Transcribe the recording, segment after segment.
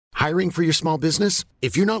Hiring for your small business?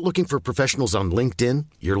 If you're not looking for professionals on LinkedIn,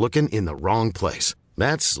 you're looking in the wrong place.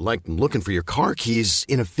 That's like looking for your car keys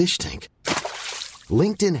in a fish tank.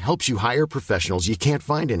 LinkedIn helps you hire professionals you can't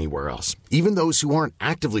find anywhere else, even those who aren't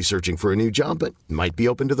actively searching for a new job but might be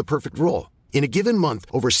open to the perfect role. In a given month,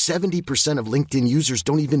 over 70% of LinkedIn users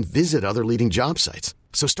don't even visit other leading job sites.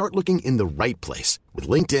 So start looking in the right place. With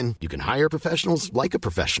LinkedIn, you can hire professionals like a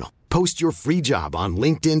professional. Post your free job on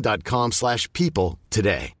linkedin.com/people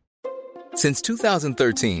today. Since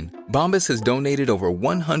 2013, Bombas has donated over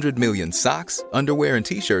 100 million socks, underwear, and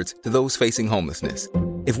T-shirts to those facing homelessness.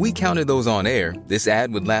 If we counted those on air, this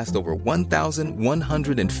ad would last over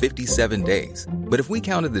 1,157 days. But if we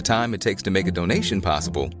counted the time it takes to make a donation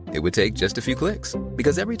possible, it would take just a few clicks.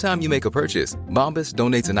 Because every time you make a purchase, Bombas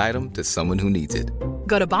donates an item to someone who needs it.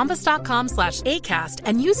 Go to bombas.com/ACAST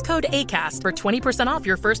and use code ACAST for 20% off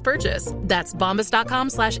your first purchase. That's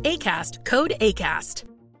bombas.com/ACAST, code ACAST.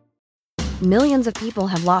 Millions of people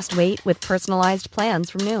have lost weight with personalized plans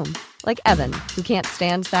from Noom. Like Evan, who can't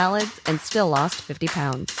stand salads and still lost 50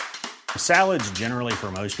 pounds. Salads generally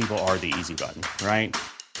for most people are the easy button, right?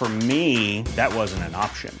 For me, that wasn't an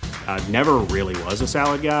option. I never really was a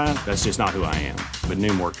salad guy. That's just not who I am. But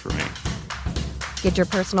Noom worked for me. Get your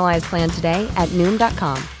personalized plan today at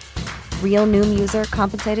Noom.com. Real Noom user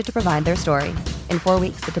compensated to provide their story. In 4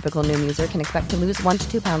 weeks, the typical Noom user can expect to lose 1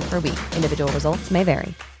 to 2 pounds per week. Individual results may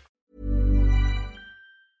vary.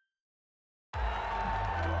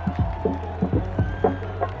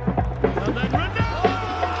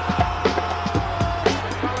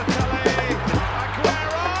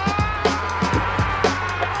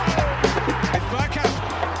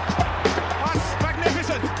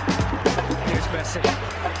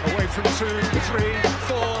 Away from 2, 3,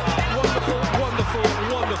 4. Wonderful, wonderful,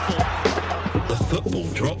 wonderful. The Football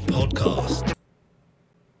Drop Podcast.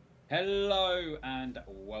 Hello and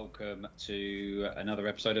welcome to another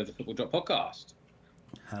episode of the Football Drop Podcast.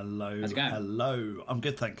 Hello. How's it going? Hello. I'm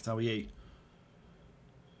good, thanks. How are you?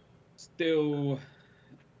 Still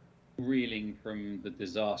reeling from the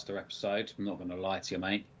disaster episode. I'm not going to lie to you,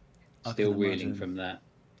 mate. Still reeling from that.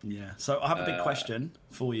 Yeah. So I have a big question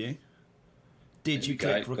for you. Did you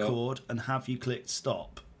click record and have you clicked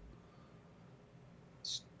stop?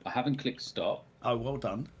 I haven't clicked stop. Oh, well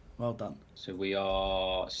done. Well done. So we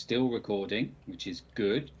are still recording, which is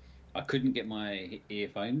good. I couldn't get my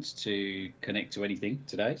earphones to connect to anything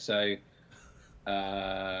today. So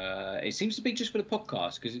it seems to be just for the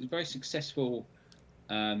podcast because it's very successful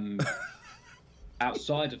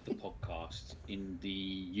outside of the podcast in the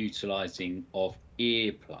utilising of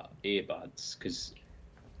earbuds because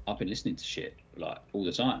I've been listening to shit like all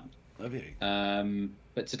the time. Have you?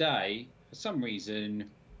 But today, for some reason,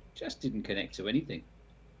 just didn't connect to anything.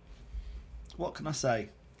 What can I say?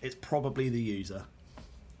 It's probably the user.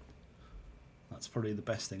 That's probably the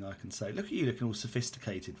best thing I can say. Look at you looking all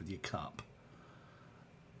sophisticated with your cup.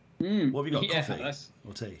 What have you got? Coffee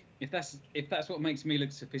or tea? If that's what makes me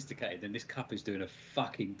look sophisticated, then this cup is doing a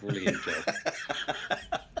fucking brilliant job.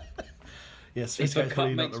 Yes, if a cup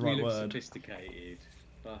not makes the right me look word. Sophisticated,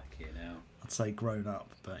 fucking hell. I'd say grown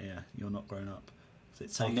up, but yeah, you're not grown up.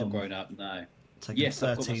 I'm not grown up, no. Taken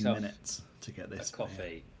 13 minutes to get this. A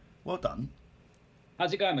coffee. Yeah. Well done.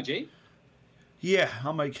 How's it going, my G? Yeah,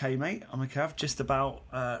 I'm okay, mate. I'm okay. I've just about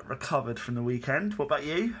recovered from the weekend. What about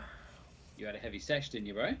you? You had a heavy sesh, didn't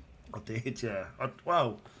you, bro? I did, yeah.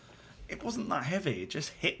 Well, it wasn't that heavy. It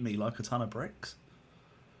just hit me like a ton of bricks.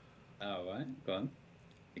 Oh, right. Go on.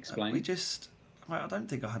 Explain. I don't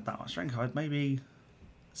think I had that much drink. I had maybe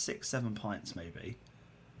 6-7 pints, maybe.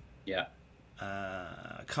 Yeah.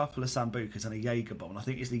 A couple of Sambucas and a Jaeger bomb. And I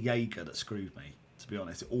think it's the Jaeger that screwed me, to be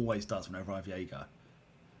honest. It always does whenever I have Jaeger.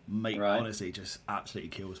 Mate, right. Honestly, just absolutely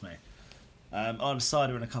kills me. I had a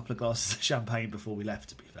cider and a couple of glasses of champagne before we left,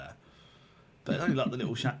 to be fair. But only like the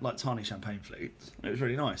little tiny champagne flutes. It was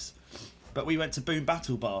really nice. But we went to Boom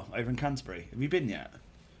Battle Bar over in Canterbury. Have you been yet?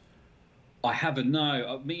 I haven't,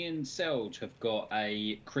 no. Me and Selge have got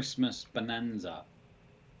a Christmas bonanza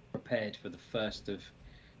prepared for the 1st of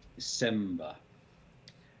December.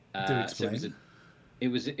 Do explain. So it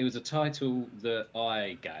was a title that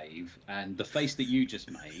I gave, and the face that you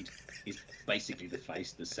just made is basically the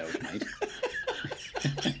face that Selge made.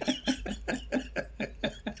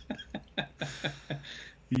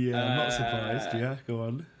 Yeah, I'm not surprised. Yeah, go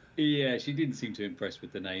on. Yeah, she didn't seem too impressed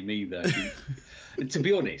with the name either. To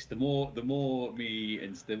be honest, the longer me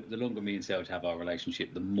and Selge have our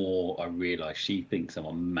relationship, the more I realise she thinks I'm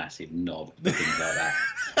a massive knob for things like that.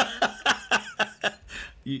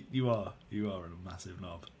 You are a massive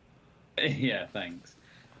knob. Yeah, thanks.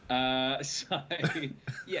 So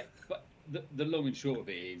yeah, but the long and short of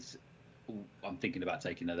it is, I'm thinking about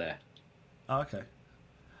taking her there. Oh, okay.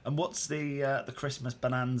 And what's the Christmas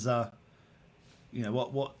bonanza? You know,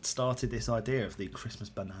 what started this idea of the Christmas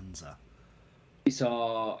bonanza? It's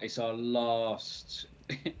our last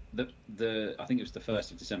the I think it was the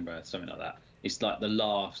 1st of December, something like that. It's like the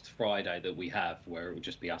last Friday that we have where it will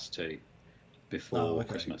just be us two before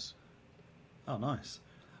Christmas. Oh, nice.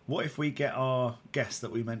 What if we get our guest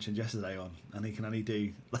that we mentioned yesterday on, and he can only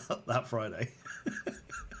do that Friday?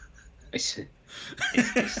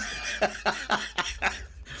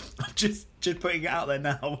 I'm just putting it out there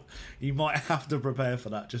now. You might have to prepare for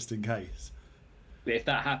that just in case. But if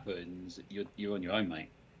that happens, you're on your own, mate.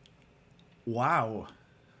 Wow.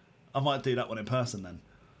 I might do that one in person then.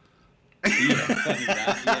 Yeah,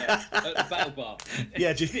 at the battle bar.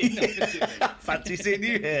 Yeah, fancy seeing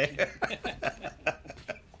you here.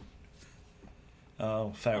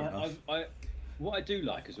 Oh, fair enough. What I do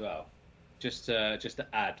like as well, just to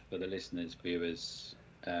add for the listeners, viewers,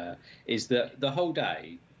 is that the whole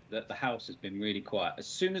day that the house has been really quiet. As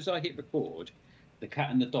soon as I hit record, the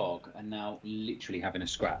cat and the dog are now literally having a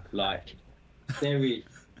scrap. Like, there is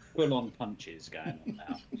full-on punches going on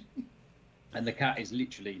now. And the cat is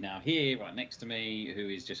literally now here, right next to me, who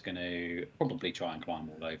is just going to probably try and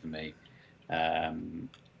climb all over me.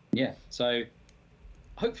 So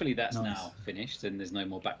hopefully that's now finished and there's no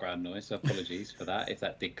more background noise. So apologies for that if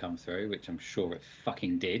that did come through, which I'm sure it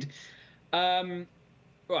fucking did.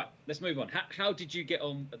 Right, let's move on. How did you get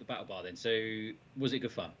on at the battle bar then? So was it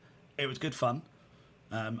good fun? It was good fun.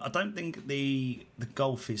 I don't think the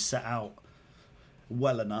golf is set out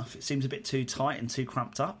well enough. It seems a bit too tight and too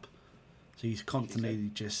cramped up. So he's constantly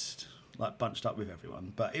just like bunched up with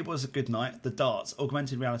everyone. But it was a good night. The darts,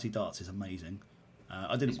 augmented reality darts, is amazing.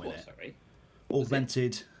 I didn't win it. Sorry?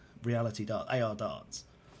 Augmented reality darts, AR darts.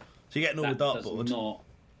 So you get an all dartboard.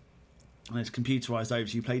 And it's computerised over,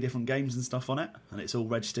 so you play different games and stuff on it, and it's all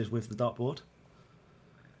registered with the dartboard.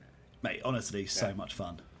 Mate, honestly, so much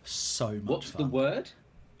fun. So much fun. What's the word?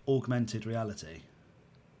 Augmented reality.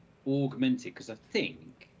 Augmented, because I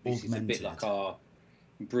think this is a bit like our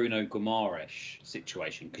Bruno Guimaraes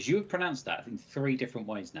situation, because you have pronounced that in 3 different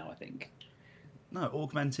ways now, I think. No,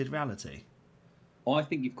 augmented reality. I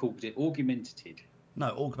think you've called it augmented.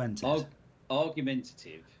 No, augmented.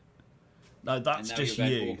 Argumentative. No, that's just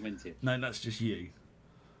you. No, that's just you.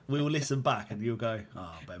 We will listen back and you'll go,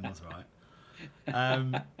 oh, Ben was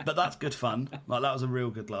right. But that's good fun. Like, that was a real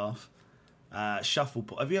good laugh.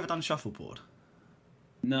 Shuffleboard. Have you ever done shuffleboard?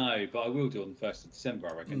 No, but I will do on the 1st of December,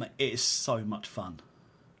 I reckon. It is so much fun.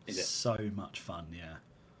 Is it? So much fun, yeah.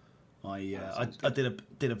 I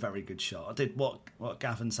did a very good shot. I did what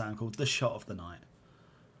Gavin Sam called the shot of the night.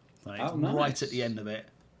 Like, nice. Right at the end of it,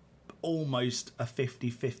 almost a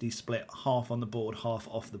 50-50 split, half on the board, half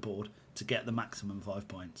off the board, to get the maximum 5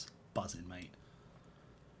 points. Buzzing, mate.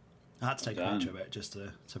 I had to take a picture of it just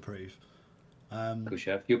to prove. Cool,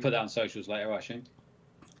 chef. You'll put that on socials later, I assume?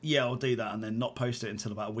 Yeah, I'll do that and then not post it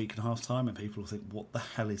until about a week and a half time, and people will think, what the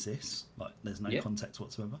hell is this? Like, there's no context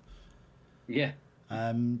whatsoever. Yeah.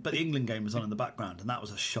 But the England game was on in the background, and that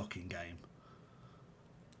was a shocking game.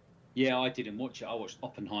 Yeah, I didn't watch it. I watched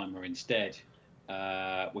Oppenheimer instead,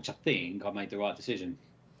 which I think I made the right decision.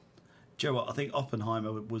 Do you know what? I think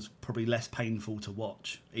Oppenheimer was probably less painful to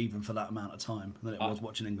watch, even for that amount of time, than it was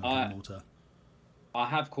watching England play Malta. I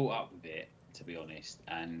have caught up with it, to be honest,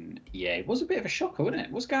 and yeah, it was a bit of a shocker, wasn't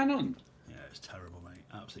it? What's going on? Yeah, it was terrible, mate.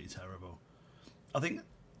 Absolutely terrible. I think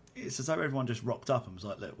it's as though everyone just rocked up and was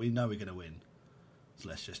like, look, we know we're going to win, so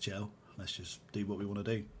let's just chill. Let's just do what we want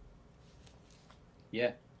to do.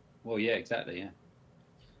 Yeah. Well, yeah, exactly, yeah.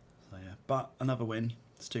 So, yeah. But another win.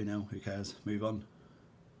 It's 2-0. Who cares? Move on.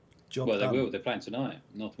 Job done. They will. They're playing tonight.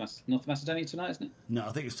 North Macedonia tonight, isn't it? No,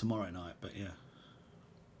 I think it's tomorrow night, but yeah.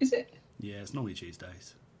 Is it? Yeah, it's normally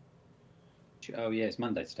Tuesdays. Oh, yeah, it's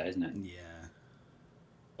Monday today, isn't it? Yeah.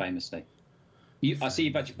 Famously. I see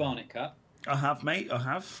you've had your Barnet cut. I have, mate. I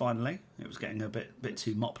have, finally. It was getting a bit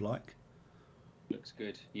too mop-like. Looks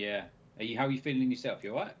good, yeah. How are you feeling yourself?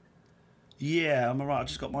 You all right? Yeah, I'm all right. I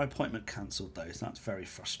just got my appointment cancelled, though, so that's very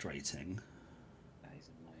frustrating. That is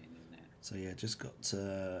annoying, isn't it? So, yeah, just got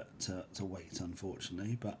to wait,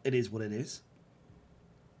 unfortunately. But it is what it is.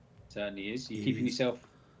 Certainly is. You're keeping yourself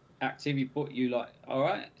active. You like, all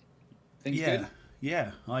right? Things good?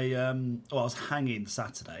 Yeah. I was hanging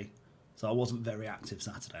Saturday, so I wasn't very active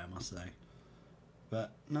Saturday, I must say.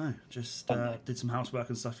 But no, just did some housework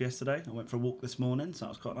and stuff yesterday. I went for a walk this morning, so that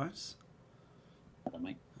was quite nice. Well,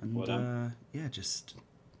 mate. And well done.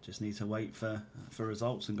 just need to wait for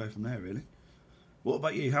results and go from there, really. What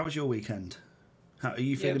about you? How was your weekend? Are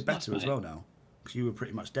you feeling better as well now? Because you were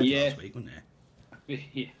pretty much dead last week, weren't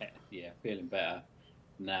you? Yeah, feeling better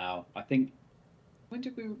now. I think, when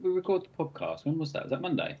did we record the podcast? When was that? Was that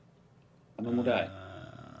Monday? A normal day?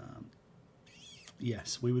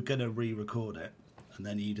 Yes, we were going to re-record it, and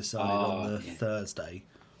then you decided on the Thursday.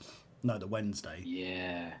 No, the Wednesday.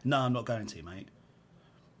 Yeah. No, I'm not going to, mate.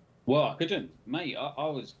 Well, I couldn't, mate. I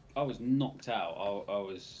was knocked out. I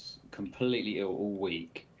was completely ill all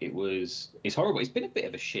week. It's horrible. It's been a bit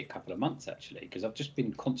of a shit couple of months actually, because I've just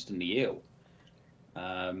been constantly ill.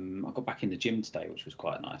 I got back in the gym today, which was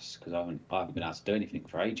quite nice because I haven't been able to do anything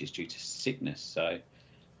for ages due to sickness. So,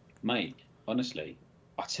 mate, honestly,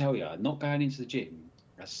 I tell you, not going into the gym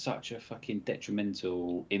has such a fucking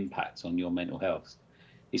detrimental impact on your mental health.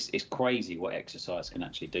 It's crazy what exercise can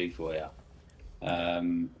actually do for you. I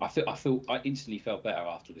instantly felt better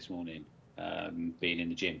after this morning, being in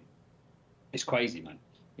the gym. It's crazy, man.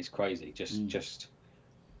 It's crazy.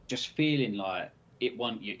 Just feeling like it.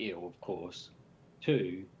 One, you're ill, of course.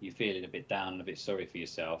 Two, you're feeling a bit down and a bit sorry for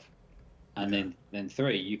yourself. And then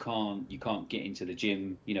three, you can't get into the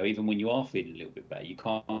gym. You know, even when you are feeling a little bit better, you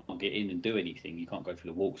can't get in and do anything. You can't go for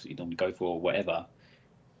the walks that you normally go for or whatever,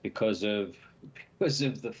 because of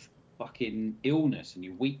the fucking illness and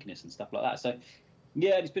your weakness and stuff like that. So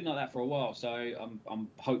yeah, it's been like that for a while. So I'm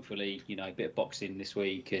hopefully, you know, a bit of boxing this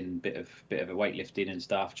week and bit of a weightlifting and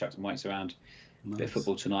stuff, chuck some weights around, nice. Bit of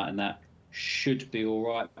football tonight, and that should be all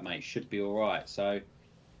right, mate. Should be all right. So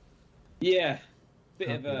yeah, bit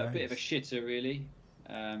of a shitter really.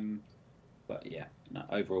 But yeah, no,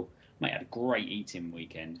 overall, mate, had a great eating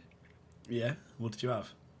weekend. Yeah, what did you have?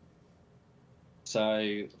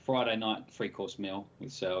 So Friday night, 3-course meal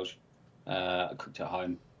with Serge. I cooked at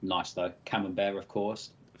home. Nice though. Camembert, of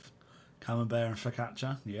course. Camembert and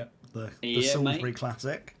focaccia. Yep. The Salisbury mate.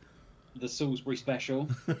 Classic. The Salisbury special.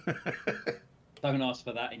 Don't ask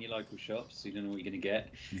for that in your local shops, so you don't know what you're going to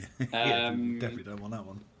get. Definitely don't want that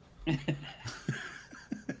one.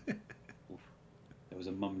 There was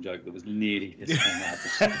a mum joke that was nearly this time out.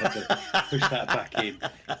 I had to push that back in.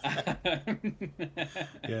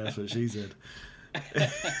 Yeah, that's what she said.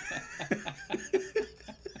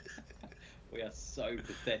 We are so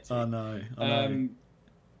pathetic. I know.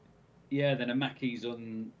 Yeah, then a Mackey's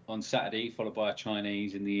on Saturday, followed by a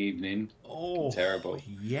Chinese in the evening. Oh, terrible.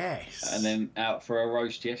 Yes. And then out for a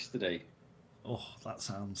roast yesterday. Oh, that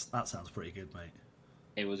sounds pretty good, mate.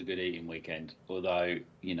 It was a good eating weekend, although,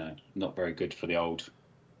 you know, not very good for the old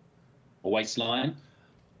waistline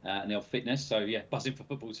and the old fitness. So yeah, buzzing for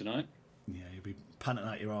football tonight. Yeah, you'll be panting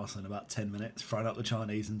out your arse in about 10 minutes, throwing up the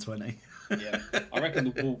Chinese in 20. Yeah, I reckon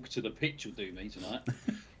the walk to the pitch will do me tonight.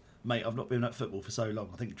 Mate, I've not been at football for so long.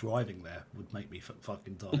 I think driving there would make me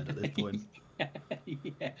fucking tired at this point.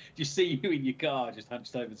 Yeah. Just see you in your car, just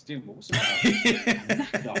hunched over the steering wheel. What's the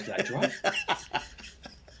matter? After that drive.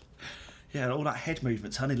 Yeah, all that head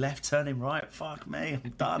movement, turning left, turning right. Fuck me,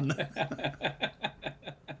 I'm done.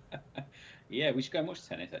 Yeah, we should go and watch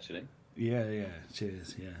tennis, actually. Yeah.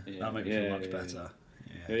 Cheers. Yeah. That'll make me feel much better.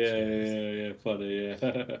 Yeah. Funny.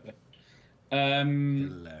 Yeah.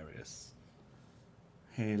 Hilarious.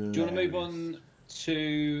 Do you want to move on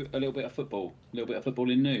to a little bit of football? A little bit of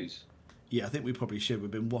footballing news? Yeah, I think we probably should.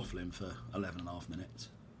 We've been waffling for 11 and a half minutes.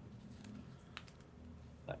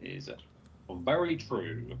 That is very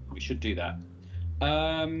true. We should do that.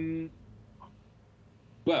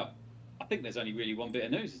 Well, I think there's only really one bit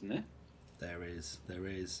of news, isn't there? There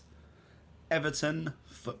is. Everton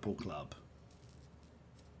Football Club.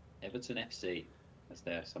 Everton FC, as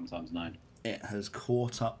they're sometimes known. It has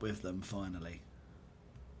caught up with them finally.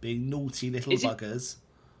 Being naughty little buggers.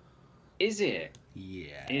 Is it?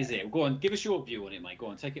 Yeah. Is it? Go on, give us your view on it, mate. Go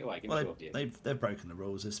on, take it away. Give us your view. They've broken the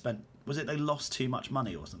rules. They lost too much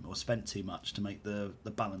money or something, or spent too much to make the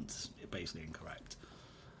balance basically incorrect.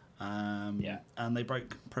 And they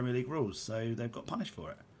broke Premier League rules, so they've got punished for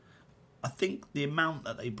it. I think the amount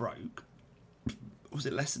that they broke, was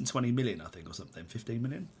it less than 20 million, I think, or something? 15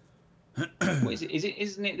 million?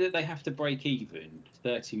 Isn't it that they have to break even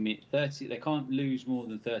 30? They can't lose more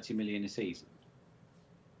than 30 million a season.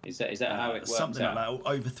 Is that how it works? Something like that,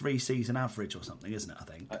 over 3 season average or something, isn't it? I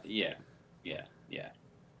think. Yeah.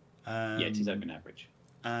 It is over an average.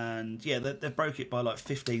 And yeah, they broke it by like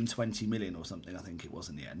 15, 20 million or something. I think it was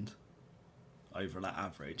in the end, over that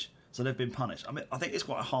average. So they've been punished. I mean, I think it's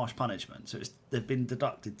quite a harsh punishment. So they've been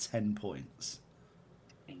deducted 10 points.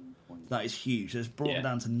 That is huge. It's brought them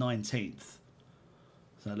down to 19th.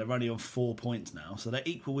 So they're only on 4 points now. So they're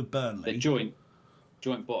equal with Burnley. They're joint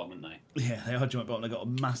bottom, aren't they? Yeah, they are joint bottom. They've got a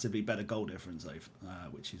massively better goal difference,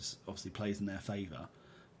 which is obviously plays in their favour.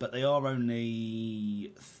 But they are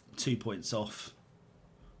only 2 points off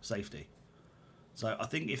safety. So I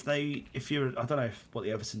think if you're, I don't know what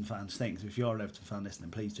the Everton fans think. So if you are an Everton fan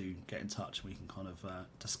listening, please do get in touch. We can kind of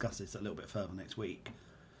discuss this a little bit further next week.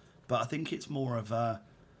 But I think it's more of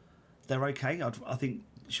they're okay. I think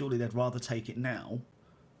surely they'd rather take it now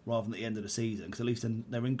rather than at the end of the season, because at least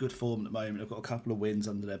they're in good form at the moment. They've got a couple of wins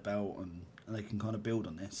under their belt, and they can kind of build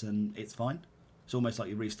on this, and it's fine. It's almost like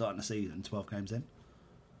you're restarting the season 12 games in.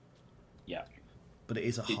 Yeah. But it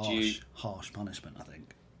is a harsh punishment, I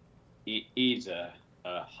think. It is a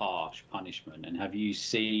harsh punishment. And have you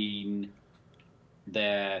seen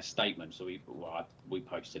their statement? So we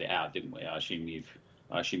posted it out, didn't we? I assume you've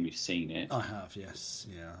seen it. I have, yes.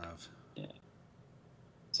 Yeah, I have. Yeah.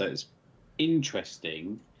 So it's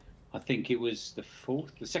interesting. I think it was the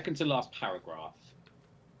second to last paragraph,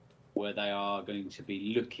 where they are going to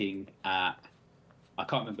be looking at, I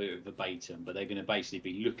can't remember it verbatim, but they're going to basically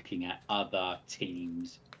be looking at other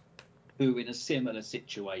teams who are in a similar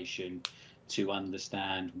situation to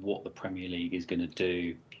understand what the Premier League is going to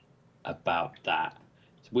do about that,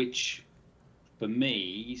 which for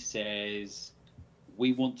me says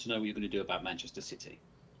we want to know what you're going to do about Manchester City.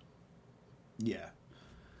 Yeah.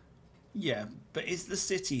 Yeah, but is the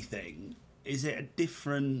City thing, is it a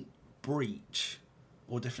different breach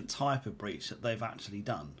or different type of breach that they've actually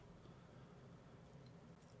done?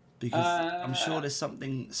 Because I'm sure there's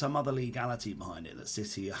some other legality behind it that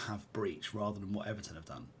City have breached rather than what Everton have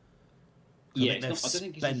done. Yeah, I think they've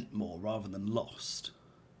spent more rather than lost.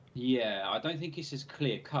 Yeah, I don't think it's as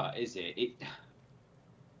clear cut, is it?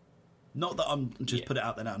 Not that I'm put it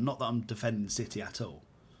out there now. Not that I'm defending City at all.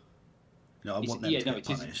 I want them to get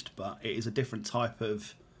punished, but it is a different type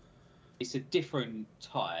of. It's a different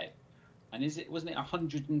type, and wasn't it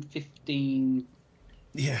 115?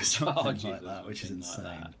 Yeah, something like that, which is insane.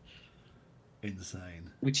 Like insane.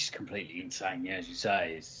 Which is completely insane. Yeah, as you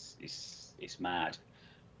say, it's mad.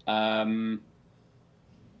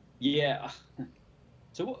 Yeah.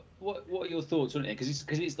 So what are your thoughts on it? Because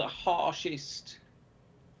it's the harshest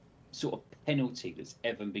sort of penalty that's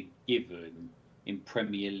ever been given in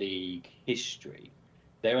Premier League history.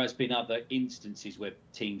 There has been other instances where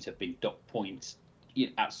teams have been docked points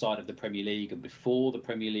outside of the Premier League and before the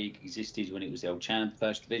Premier League existed, when it was the old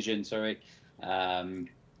First Division. Sorry.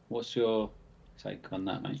 What's your take on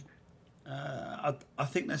that, mate? I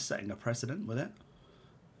think they're setting a precedent with it,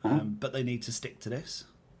 but they need to stick to this.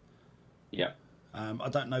 Yeah. I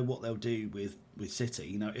don't know what they'll do with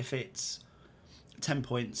City. If it's 10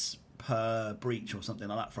 points per breach or something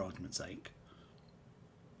like that, for argument's sake,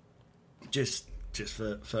 just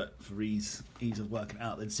for ease of working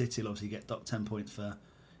out, then City will obviously get docked 10 points for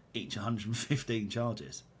each 115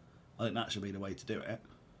 charges. I think that should be the way to do it.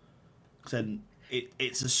 Then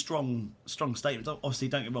it's a strong statement. Obviously,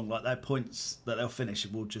 don't get me wrong, like their points that they'll finish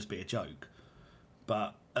will just be a joke.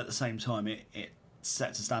 But at the same time, it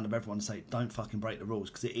sets a standard of everyone to say, don't fucking break the rules,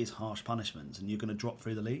 because it is harsh punishments and you're going to drop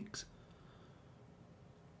through the leagues.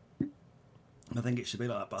 I think it should be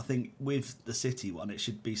like that, but I think with the City one, it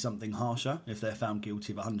should be something harsher if they're found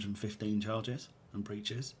guilty of 115 charges and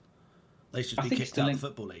breaches. They should be kicked out of the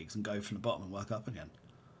football leagues and go from the bottom and work up again.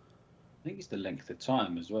 I think it's the length of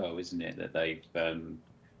time as well, isn't it, that they're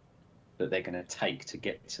going to take to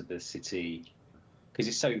get to the City, because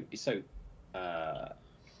it's so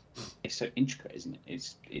intricate, isn't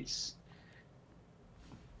it?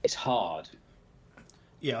 It's hard.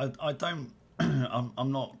 Yeah, I don't.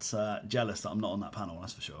 I'm not jealous that I'm not on that panel.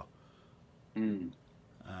 That's for sure.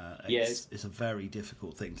 It's a very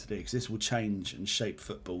difficult thing to do, because this will change and shape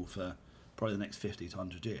football for probably the next 50 to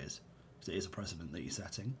 100 years. Because it is a precedent that you're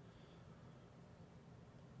setting.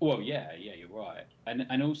 Well, yeah, you're right,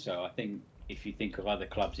 and also I think if you think of other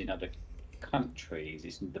clubs in other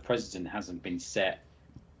countries, the precedent hasn't been set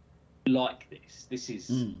like this. This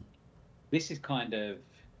is kind of.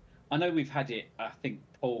 I know we've had it. I think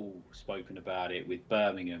Paul spoken about it with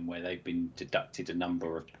Birmingham, where they've been deducted a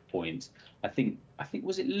number of points. I think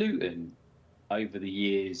was it Luton over the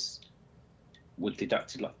years were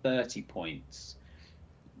deducted like 30 points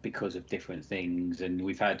because of different things, and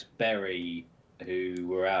we've had Bury who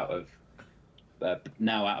were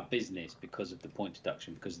now out of business because of the point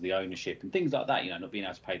deduction, because of the ownership and things like that. Not being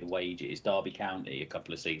able to pay the wages. Derby County a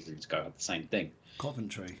couple of seasons ago had the same thing.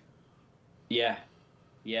 Coventry. Yeah.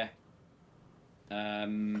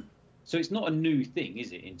 So it's not a new thing,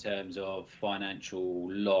 is it, in terms of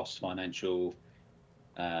financial loss, financial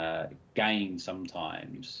gain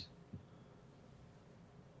sometimes.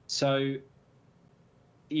 So,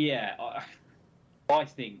 yeah, I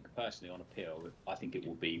think personally on appeal, I think it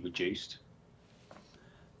will be reduced.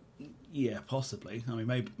 Yeah, possibly. I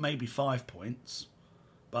mean, maybe 5 points,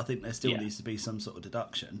 but I think there still needs to be some sort of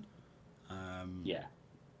deduction.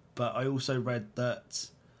 But I also read that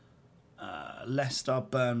Leicester,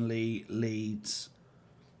 Burnley, Leeds,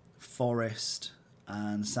 Forest,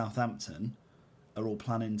 and Southampton are all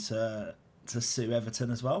planning to sue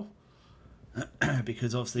Everton as well,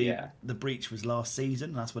 because obviously the breach was last season.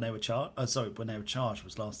 And that's when they were charged. When they were charged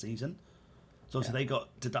was last season. So obviously they got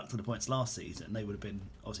deducted the points last season. They would have been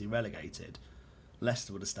obviously relegated.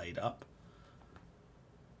 Leicester would have stayed up.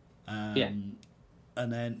 And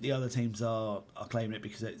then the other teams are claiming it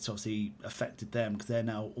because it's obviously affected them because they're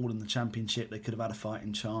now all in the Championship. They could have had a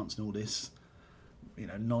fighting chance and all this,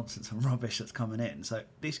 nonsense and rubbish that's coming in. So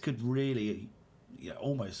this could really,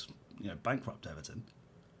 almost, bankrupt Everton.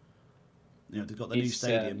 They've got the new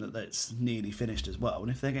stadium that's nearly finished as well. And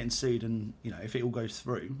if they're getting sued and, if it all goes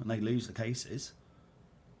through and they lose the cases,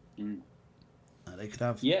 they could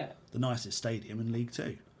have the nicest stadium in League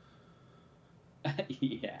Two.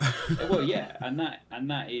 and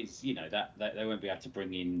that is, that they won't be able to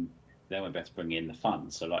bring in the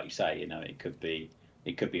funds. So like you say, it could be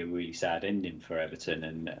a really sad ending for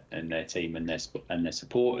Everton and their team and their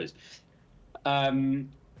supporters. It'll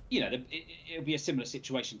be a similar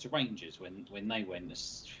situation to Rangers when they went a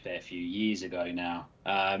fair few years ago now,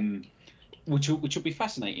 which will be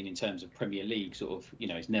fascinating in terms of Premier League. Sort of,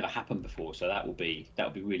 it's never happened before, so that will be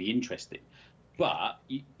really interesting. But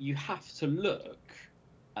you have to look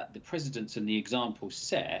at the precedents and the examples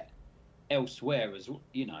set elsewhere as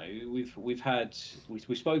we've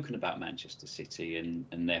spoken about Manchester City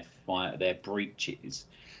and their breaches.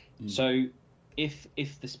 So if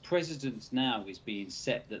this precedent now is being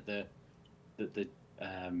set that the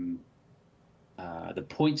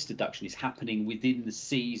points deduction is happening within the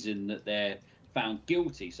season that they're found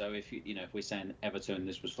guilty. So if if we're saying Everton,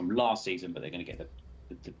 this was from last season, but they're going to get the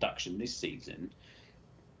deduction this season,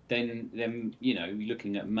 then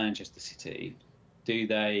looking at Manchester City,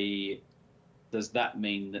 does that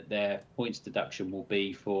mean that their points deduction will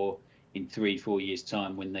be for in 3-4 years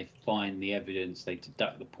time when they find the evidence, they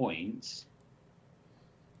deduct the points?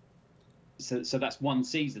 So that's one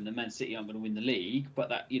season that Man City aren't going to win the league, but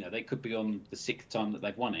that they could be on the 6th time that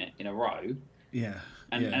they've won it in a row.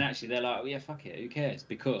 And actually they're like, fuck it, who cares?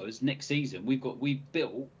 Because next season we've got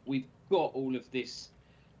all of this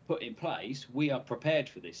put in place. We are prepared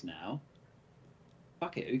for this now.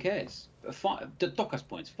 Fuck it, who cares? Dock us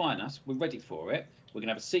points, fine us. We're ready for it. We're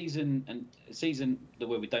gonna have a season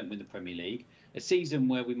where we don't win the Premier League, a season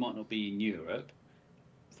where we might not be in Europe.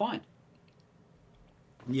 Fine.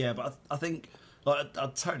 Yeah, but I think I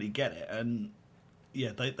totally get it, and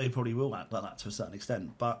they probably will act like that to a certain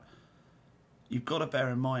extent. But you've got to bear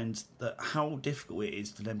in mind that how difficult it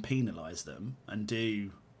is to then penalise them and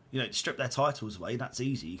do. Strip their titles away, that's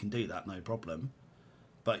easy. You can do that, no problem.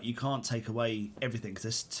 But you can't take away everything because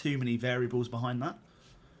there's too many variables behind that.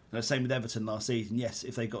 Same with Everton last season. Yes,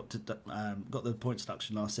 if they got the points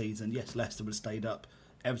deduction last season, yes, Leicester would have stayed up.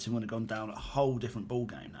 Everton would have gone down a whole different ball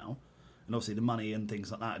game now. And obviously the money and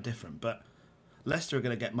things like that are different. But Leicester are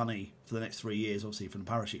going to get money for the next 3 years, obviously from the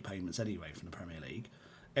parachute payments anyway from the Premier League.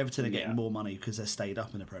 Everton are getting more money because they're stayed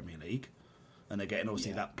up in the Premier League. And they're getting,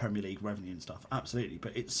 obviously, that Premier League revenue and stuff. Absolutely.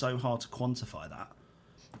 But it's so hard to quantify that,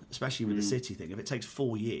 especially with the City thing. If it takes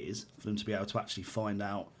 4 years for them to be able to actually find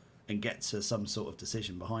out and get to some sort of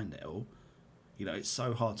decision behind it all, it's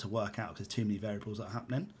so hard to work out because too many variables that are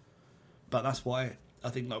happening. But that's why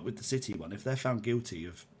I think, like with the City one, if they're found guilty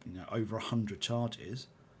of, over 100 charges,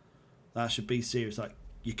 that should be serious. Like,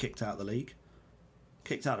 you're kicked out of the league,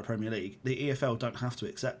 kicked out of the Premier League. The EFL don't have to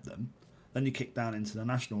accept them. Then you kick down into the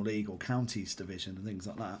National League or Counties Division and things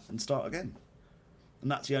like that and start again. And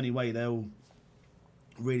that's the only way they'll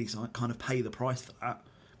really kind of pay the price for that.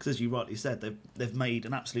 Because as you rightly said, they've made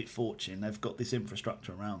an absolute fortune. They've got this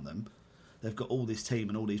infrastructure around them. They've got all this team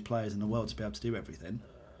and all these players in the world to be able to do everything.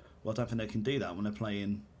 Well, I don't think they can do that when they're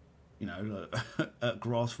playing, at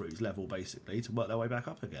grassroots level, basically, to work their way back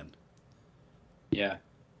up again. Yeah,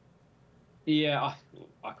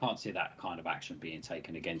 I can't see that kind of action being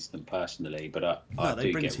taken against them personally, but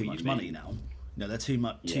they bring too much money now. They're too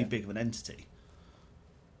big of an entity.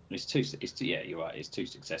 You're right. It's too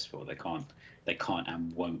successful. They can't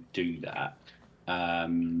and won't do that.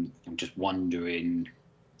 I'm just wondering,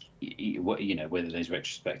 whether there's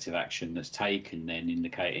retrospective action that's taken then in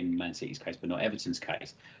Man City's case, but not Everton's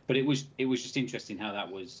case. But it was just interesting how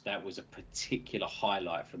that was a particular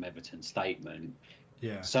highlight from Everton's statement.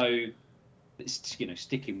 Yeah. So,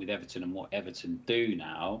 sticking with Everton and what Everton do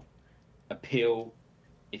now, appeal.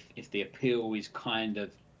 If the appeal is kind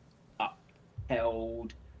of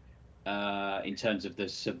upheld in terms of the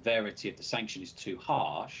severity of the sanction is too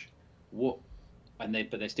harsh, but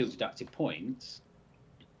they're still deducted points.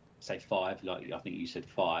 say 5, like I think you said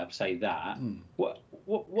 5, say that.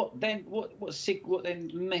 What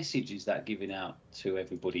then message is that giving out to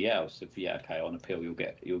everybody else? If on appeal you'll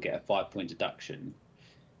get a 5-point deduction.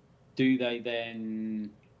 Do the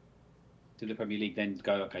Premier League then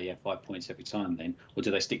go 5 points every time then, or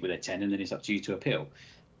do they stick with their 10 and then it's up to you to appeal?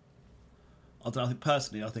 I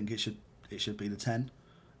think it should be the 10,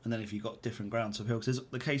 and then if you've got different grounds to appeal, because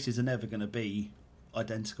the cases are never going to be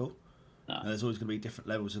identical. No. There's always going to be different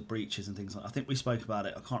levels of breaches and things like that. I think we spoke about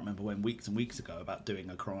it, I can't remember when, weeks and weeks ago, about doing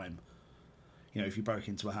a crime. If you broke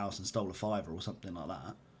into a house and stole a fiver or something like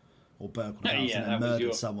that, or burgled a house and then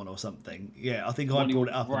murdered someone or something. Yeah, I think I brought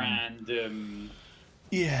it up. Random.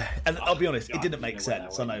 And I'll be honest, it didn't make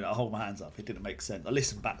sense. I know, I hold my hands up. It didn't make sense. I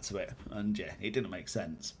listened back to it, and it didn't make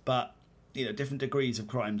sense. But different degrees of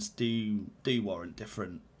crimes do warrant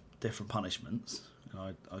different punishments.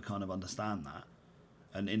 I kind of understand that.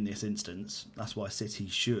 And in this instance, that's why City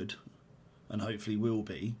should, and hopefully will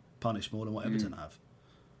be, punished more than what Everton have.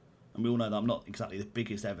 And we all know that I'm not exactly the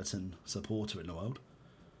biggest Everton supporter in the world,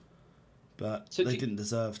 but they didn't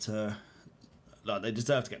deserve to. They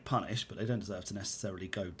deserve to get punished, but they don't deserve to necessarily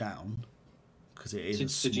go down, because it is a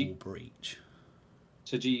small breach.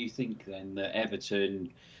 So do you think then that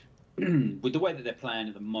Everton, with the way that they're playing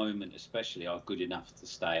at the moment especially, are good enough to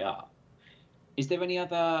stay up? Is there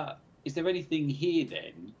anything here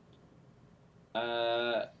then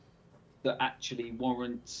that actually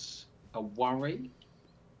warrants a worry?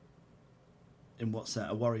 In what sense?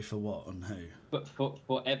 A worry for what? On who? But for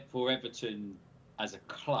Everton as a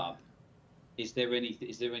club, is there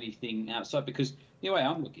anything outside? Because the way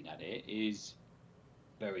I'm looking at it is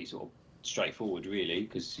very sort of straightforward, really.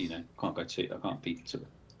 Because I can't be sort of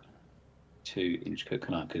too intricate,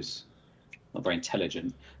 can I? Because I'm not very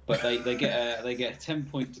intelligent. But they get a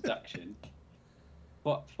 10-point deduction,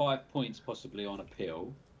 but 5 points possibly on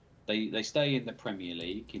appeal. They stay in the Premier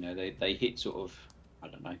League. They hit sort of, I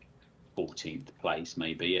don't know, 14th place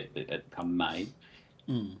maybe at come May.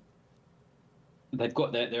 They've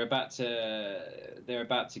got they're about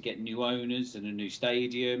to get new owners and a new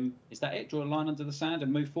stadium. Is that it? Draw a line under the sand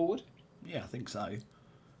and move forward? Yeah, I think so. It's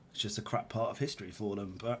just a crap part of history for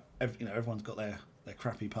them, but everyone's got their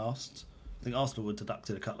crappy pasts. I think Arsenal were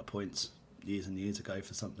deducted a couple of points years and years ago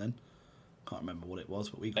for something. Can't remember what it was,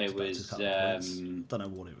 but we got deducted a couple of points. Don't know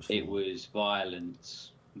what it was for. It was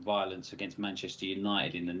violence against Manchester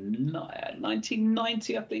United in the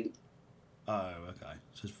 1990, I think. Oh, okay.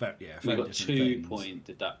 So it's very we got 2-point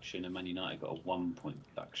deduction, and Man United got a 1-point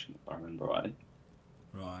deduction, if I remember rightly.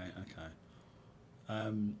 Right. Okay.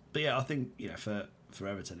 But I think for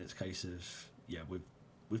Everton, it's a case of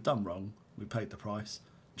we've done wrong. We paid the price.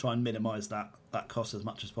 Try and minimise that cost as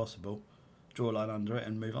much as possible. Draw a line under it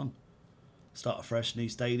and move on. Start a fresh new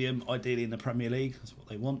stadium, ideally in the Premier League. That's what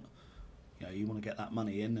they want. You want to get that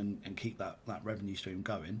money in and keep that revenue stream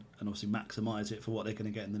going, and obviously maximise it for what they're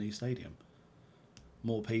going to get in the new stadium.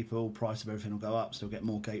 More people, price of everything will go up, so they'll get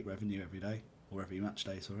more gate revenue every day, or every match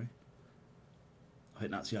day, sorry. I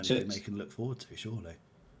think that's the only thing they can look forward to, surely.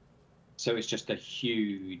 So it's just a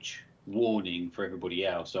huge warning for everybody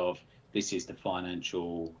else of, this is the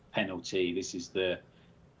financial penalty, this is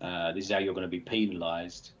how you're going to be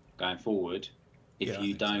penalised going forward if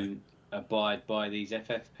you don't abide by these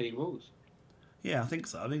FFP rules. Yeah, I think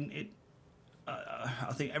so. I mean,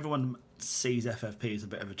 I think everyone sees FFP as a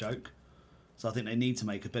bit of a joke. So I think they need to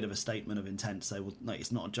make a bit of a statement of intent to say, well, no,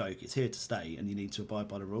 it's not a joke. It's here to stay, and you need to abide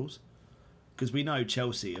by the rules. Because we know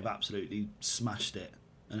Chelsea have absolutely smashed it,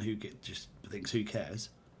 and just thinks, who cares?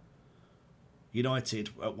 United,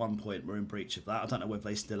 at one point, were in breach of that. I don't know whether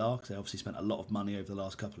they still are, because they obviously spent a lot of money over the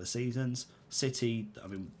last couple of seasons. City, I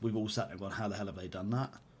mean, we've all sat there going, how the hell have they done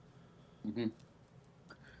that? Mm-hmm.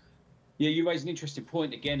 Yeah, you raise an interesting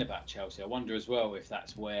point again about Chelsea. I wonder as well if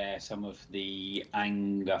that's where some of the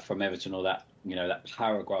anger from Everton, or that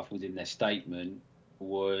paragraph within their statement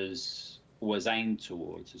was aimed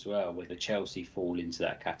towards as well, whether Chelsea fall into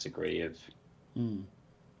that category of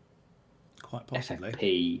quite possibly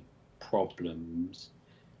FFP problems.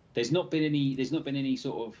 There's not been any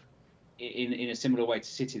sort of, in a similar way to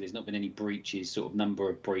City, there's not been any breaches, sort of number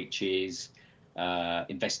of breaches,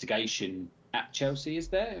 investigation at Chelsea, is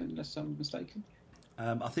there, unless I'm mistaken?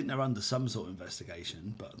 I think they're under some sort of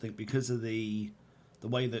investigation, but I think because of the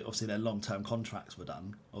way that obviously their long-term contracts were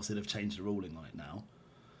done, obviously they've changed the ruling on it now.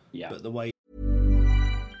 Yeah. But the way...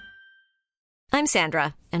 I'm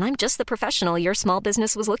Sandra, and I'm just the professional your small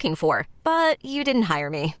business was looking for. But you didn't hire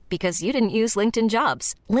me because you didn't use LinkedIn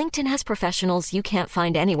Jobs. LinkedIn has professionals you can't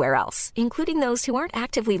find anywhere else, including those who aren't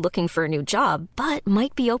actively looking for a new job, but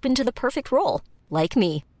might be open to the perfect role, like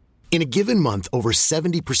me. In a given month, over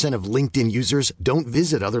 70% of LinkedIn users don't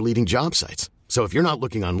visit other leading job sites. So if you're not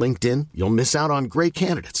looking on LinkedIn, you'll miss out on great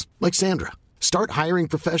candidates like Sandra. Start hiring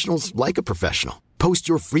professionals like a professional. Post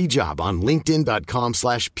your free job on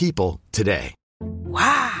linkedin.com/people today.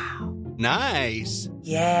 Wow. Nice.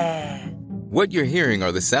 Yeah. What you're hearing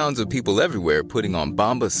are the sounds of people everywhere putting on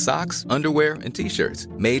Bombas socks, underwear, and T-shirts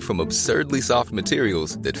made from absurdly soft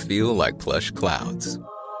materials that feel like plush clouds.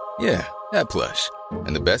 Yeah, that plush.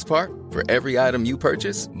 And the best part? For every item you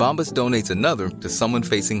purchase, Bombas donates another to someone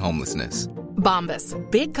facing homelessness. Bombas.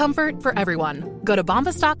 Big comfort for everyone. Go to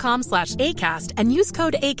bombas.com/ACAST and use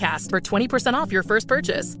code ACAST for 20% off your first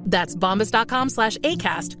purchase. That's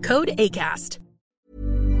bombas.com/ACAST. Code ACAST.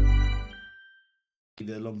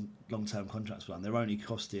 The long-term contracts plan, they're only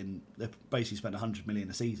costing, they basically spend 100 million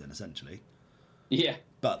a season, essentially. Yeah.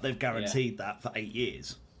 But they've guaranteed that for 8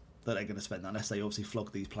 years, that they're going to spend that, unless they obviously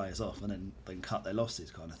flog these players off and then cut their losses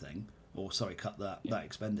kind of thing. Or, sorry, cut that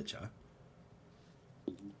expenditure.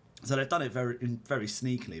 So they've done it very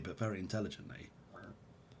sneakily, but very intelligently.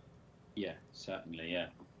 Yeah, certainly, yeah.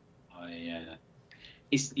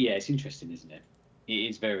 It's interesting, isn't it? It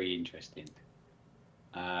is very interesting.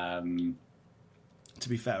 To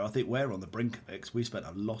be fair, I think we're on the brink of it, 'cause we spent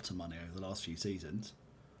a lot of money over the last few seasons.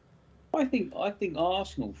 I think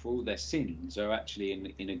Arsenal, for all their sins, are actually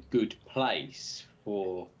in a good place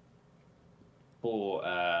for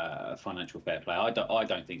financial fair play. I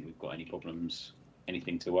don't think we've got any problems,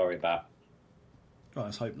 anything to worry about. Well,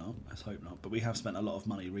 let's hope not. But we have spent a lot of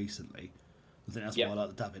money recently. I think that's why I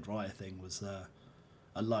like the David Raya thing was a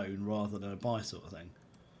loan rather than a buy sort of thing.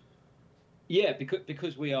 Yeah,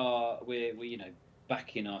 because we're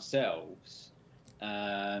backing ourselves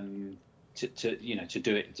to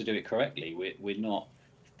do it correctly. We're not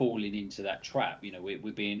falling into that trap.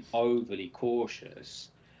 We're being overly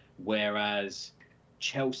cautious, whereas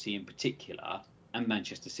Chelsea in particular and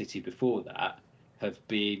Manchester City before that have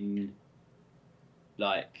been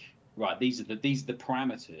like, right, these are the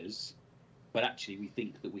parameters, but actually we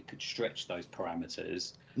think that we could stretch those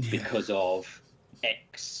parameters because of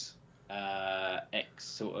X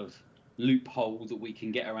sort of loophole that we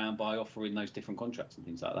can get around by offering those different contracts and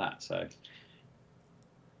things like that. So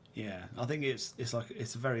yeah, I think it's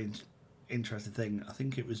a very interesting thing. I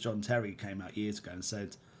think it was John Terry came out years ago and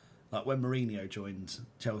said, like, when Mourinho joined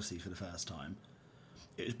Chelsea for the first time,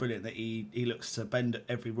 it was brilliant that he looks to bend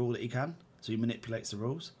every rule that he can, so he manipulates the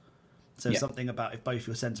rules. So something about if both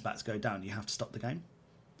your centre backs go down, you have to stop the game.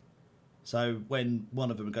 So when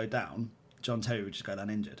one of them would go down, John Terry would just go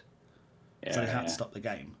down injured. So he had to stop the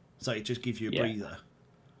game. So it just gives you a breather.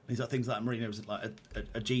 These are things like Mourinho was like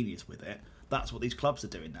a genius with it. That's what these clubs are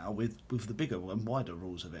doing now with the bigger and wider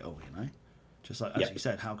rules of it all, Just like, as you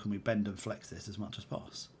said, how can we bend and flex this as much as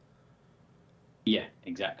possible? Yeah,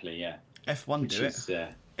 exactly, yeah. F1 do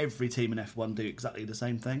it. Every team in F1 do exactly the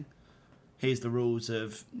same thing. Here's the rules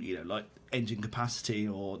of, like engine capacity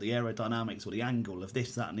or the aerodynamics or the angle of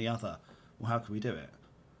this, that and the other. Well, how can we do it?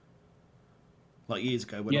 Like years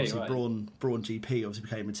ago when obviously Braun GP obviously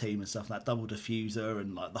became a team and stuff, like that double diffuser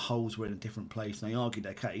and like the holes were in a different place, and they argued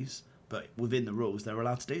their case, but within the rules they're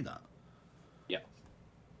allowed to do that. Yeah.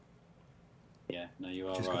 Yeah, no, you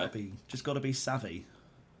are right. Just got to be savvy.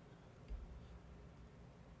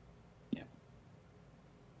 Yeah.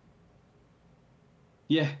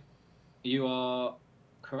 Yeah, you are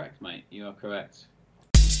correct, mate. You are correct.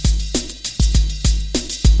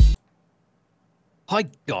 Hi,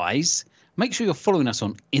 guys. Make sure you're following us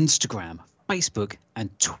on Instagram, Facebook,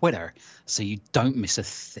 and Twitter so you don't miss a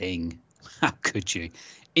thing. How could you?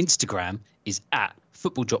 Instagram is at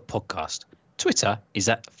Football Drop Podcast. Twitter is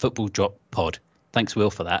at Football Drop Pod. Thanks, Will,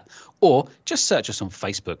 for that. Or just search us on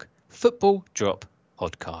Facebook, Football Drop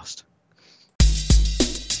Podcast.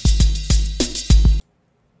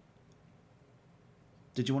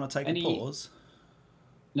 Did you want to take a pause?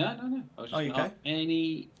 No. I was just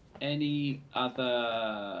any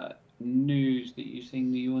other news that you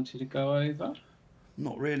think that you wanted to go over?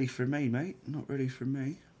 Not really from me, mate. Not really from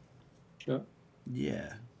me. Sure.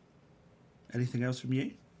 Yeah. Anything else from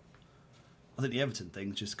you? I think the Everton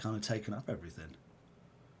thing's just kind of taken up everything.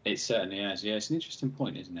 It certainly has. Yeah, it's an interesting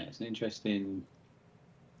point, isn't it? It's an interesting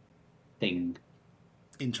thing.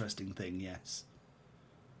 Interesting thing, yes.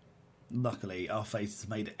 Luckily, our faces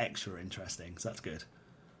made it extra interesting, so that's good.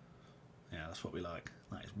 Yeah, that's what we like.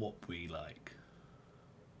 That is what we like.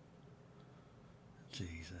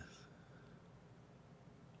 Jesus.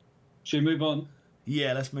 Should we move on?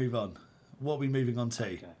 Yeah, let's move on. What are we moving on to?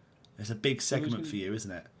 Okay. It's a big segment for you, isn't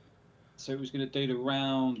it? So we're going to do the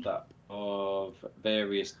roundup of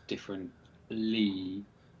various different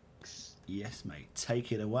leagues Yes, mate.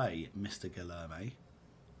 Take it away, Mr. Guilherme.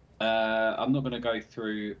 I'm not going to go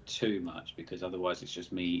through too much because otherwise it's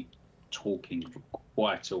just me talking for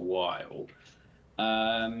quite a while.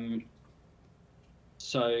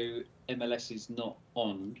 So MLS is not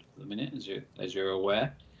on at the minute, as you're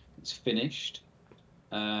aware. It's finished.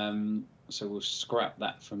 So we'll scrap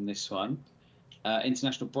that from this one.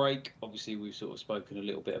 International break. Obviously, we've sort of spoken a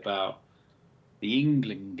little bit about the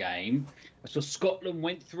England game. I saw Scotland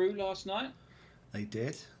went through last night. They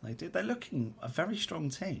did. They're looking a very strong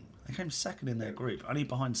team. They came second in their group, only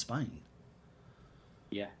behind Spain.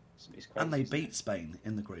 Yeah, it's crazy. And they beat Spain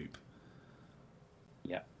in the group.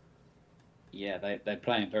 Yeah. Yeah, they're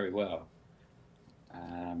playing very well.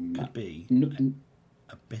 Could be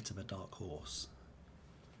a bit of a dark horse.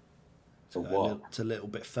 For what? It's a little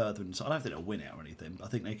bit further. I don't think they'll win it or anything, but I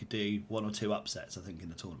think they could do 1 or 2 upsets, I think, in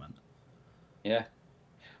the tournament. Yeah,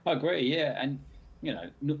 I agree. Yeah, and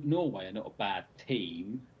Norway are not a bad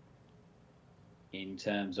team in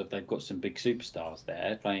terms of they've got some big superstars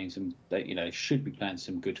there playing some. They should be playing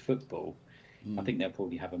some good football. I think they'll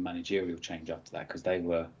probably have a managerial change after that because they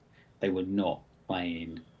were not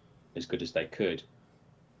playing as good as they could.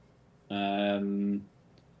 Lukaku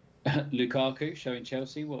showing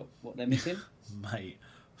Chelsea what they're missing. Mate,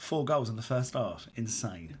 4 goals in the first half.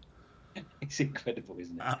 Insane. It's incredible,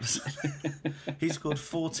 isn't it? Absolutely. He scored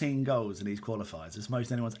 14 goals in these qualifiers. It's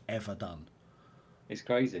most anyone's ever done. It's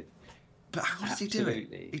crazy. But how does he do it?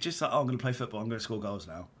 He's just like, I'm going to play football. I'm going to score goals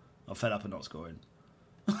now. I'm fed up of not scoring.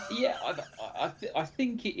 Yeah, I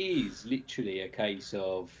think it is literally a case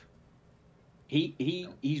of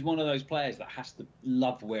he's one of those players that has to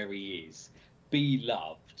love where he is, be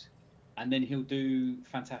loved, and then he'll do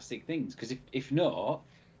fantastic things. Because if not,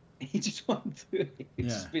 he just won't do it. He'll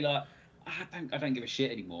just be like, I don't give a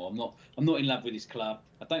shit anymore. I'm not in love with this club.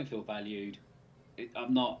 I don't feel valued.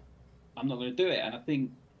 I'm not going to do it. And I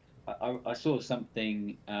think I saw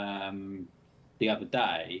something the other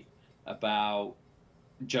day about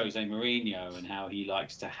Jose Mourinho and how he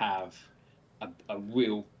likes to have a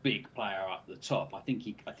real big player up the top. I think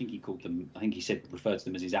he called them. I think he referred to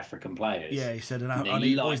them as his African players. Yeah, he said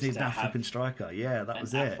he always needs an African striker. Yeah, that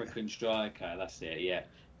was it. An African striker. That's it. Yeah.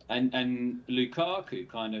 And Lukaku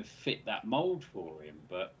kind of fit that mould for him,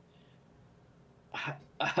 but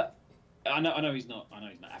I know he's not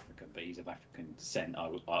African, but he's of African descent.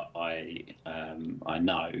 I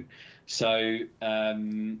know. So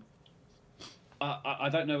I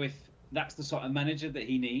don't know if that's the sort of manager that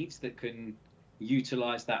he needs that can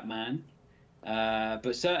utilise that man.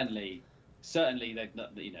 But certainly they've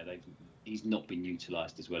not. He's not been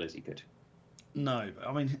utilised as well as he could. No, but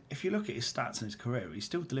I mean, if you look at his stats in his career, he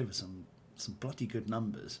still delivers some bloody good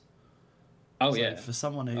numbers. Oh, so yeah. For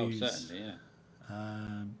someone who's... certainly, yeah.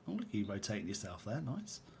 Look at you rotating yourself there.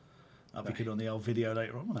 Nice. That'll be good on the old video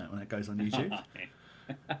later on when it goes on YouTube.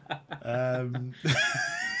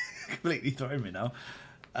 Completely thrown me now.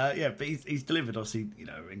 Yeah, but he's delivered, obviously,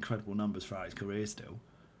 incredible numbers throughout his career still.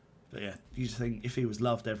 But yeah, you just think if he was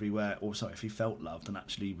loved everywhere, or sorry, if he felt loved and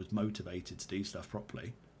actually was motivated to do stuff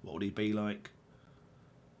properly, what would he be like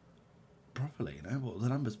properly? What would the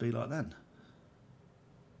numbers be like then?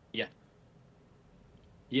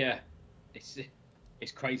 Yeah, it's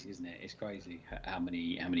crazy, isn't it? It's crazy how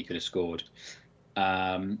many could have scored.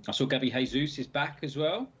 I saw Gabby Jesus is back as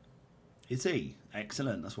well. Is he?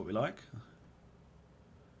 Excellent. That's what we like.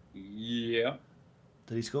 Yeah.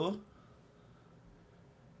 Did he score?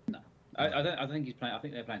 No. I don't think he's playing. I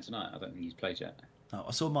think they're playing tonight. I don't think he's played yet. No,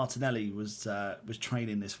 I saw Martinelli was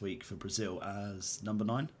training this week for Brazil as number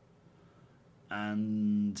 9,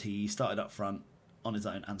 and he started up front on his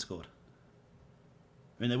own and scored.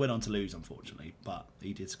 I mean, they went on to lose, unfortunately, but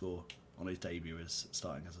he did score on his debut as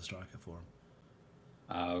starting as a striker for him.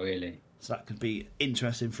 Oh, really? So that could be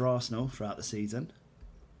interesting for Arsenal throughout the season.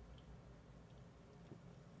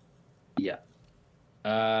 Yeah.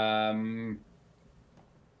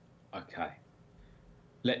 Okay.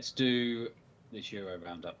 Let's do this Euro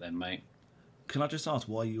roundup then, mate. Can I just ask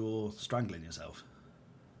why you're strangling yourself?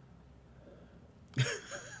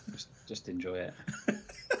 Just enjoy it.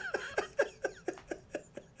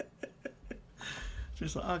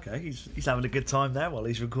 Just like, okay, he's having a good time there while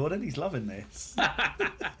he's recording. He's loving this.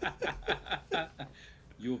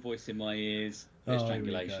 Your voice in my ears.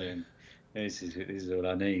 Strangulation. This is all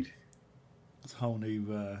I need. It's a whole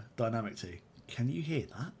new dynamic to you. Can you hear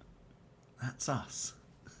that? That's us.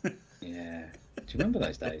 Yeah. Do you remember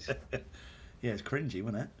those days? Yeah, it's cringy,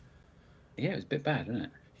 wasn't it? Yeah, it was a bit bad, wasn't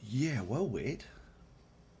it? Yeah, well weird.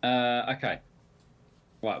 Okay.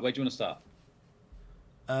 Right, where do you want to start?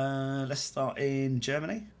 Let's start in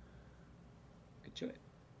Germany. Good to it.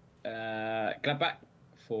 Gladbach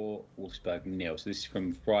for Wolfsburg 0. So this is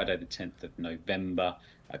from Friday the 10th of November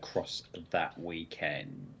across that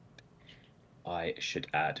weekend. I should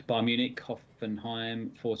add Bayern Munich,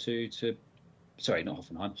 Hoffenheim 4-2 to... Sorry, not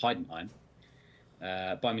Hoffenheim, Heidenheim.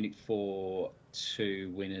 Bayern Munich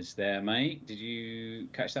 4-2 winners there, mate. Did you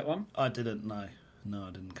catch that one? I didn't, no. No,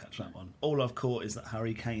 I didn't catch that one. All I've caught is that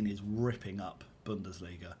Harry Kane is ripping up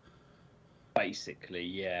Bundesliga. Basically,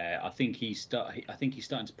 yeah. I think he's starting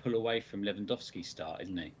to pull away from Lewandowski's start,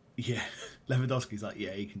 isn't he? Yeah, Lewandowski's like,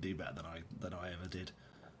 yeah, he can do better than I ever did.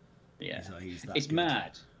 Yeah, he's that it's good.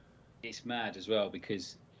 mad. It's mad as well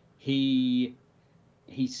because he's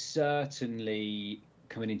certainly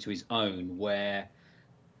coming into his own where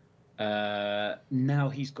now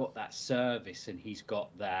he's got that service and he's got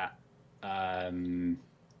that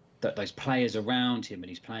those players around him and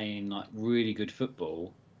he's playing like really good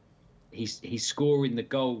football. He's scoring the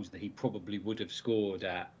goals that he probably would have scored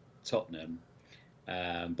at Tottenham,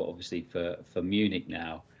 but obviously for Munich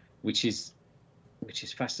now, which is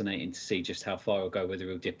fascinating to see just how far he'll go, whether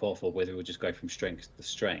he'll dip off or whether he'll just go from strength to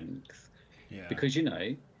strength. Yeah. Because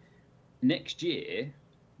next year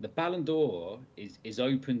the Ballon d'Or is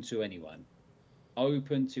open to anyone,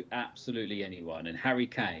 open to absolutely anyone, and Harry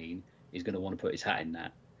Kane is going to want to put his hat in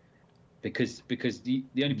that. Because the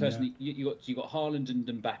only person you got Haaland and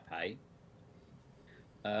Mbappe.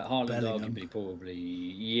 Haaland Bellingham. arguably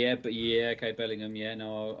probably okay, Bellingham,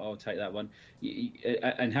 I'll take that one.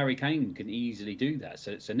 And Harry Kane can easily do that.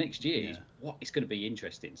 So next year, it's going to be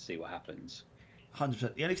interesting to see what happens.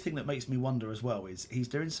 100%. The only thing that makes me wonder as well is he's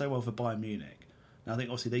doing so well for Bayern Munich. Now I think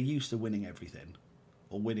obviously they're used to winning everything,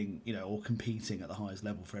 or winning, or competing at the highest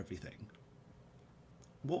level for everything.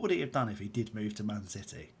 What would he have done if he did move to Man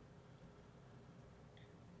City?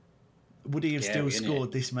 Would he have still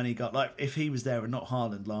scored this many goals? Like, if he was there and not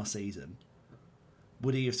Haaland last season,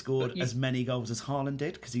 would he have scored as many goals as Haaland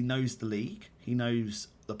did? Because he knows the league. He knows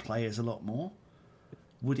the players a lot more.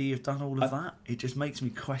 Would he have done all of that? It just makes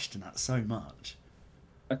me question that so much.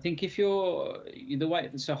 I think if you're the way...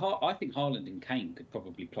 So I think Haaland and Kane could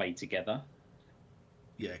probably play together.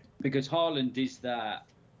 Yeah. Because Haaland is that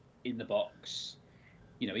in the box.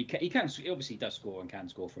 He obviously does score and can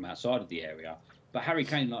score from outside of the area. But Harry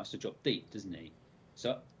Kane likes to drop deep, doesn't he?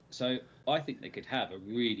 So I think they could have a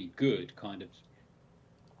really good kind of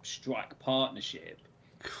strike partnership.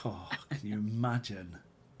 God, can you imagine?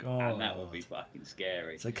 God. And that would be fucking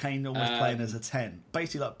scary. So Kane almost playing as a 10.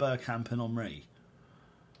 Basically like Bergkamp and Henry.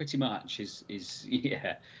 Pretty much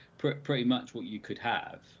pretty much what you could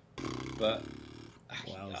have. But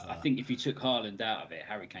I think if you took Haaland out of it,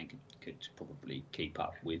 Harry Kane could probably keep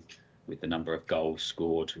up with the number of goals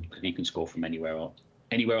scored. He can score from anywhere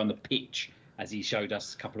on the pitch, as he showed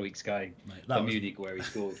us a couple of weeks ago for Munich, where he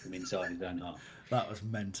scored from inside his own half. That was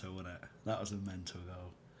mental, wasn't it? That was a mental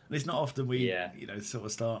goal. And it's not often we, sort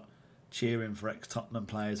of start cheering for ex-Tottenham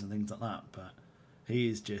players and things like that, but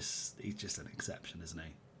he's just an exception, isn't he?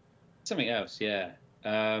 Something else, yeah.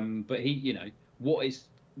 But he, what is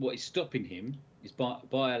stopping him is Bayer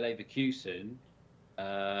Leverkusen,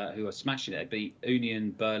 who are smashing it. They beat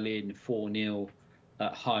Union Berlin 4-0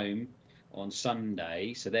 at home on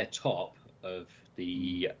Sunday. So they're top of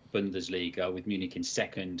the Bundesliga with Munich in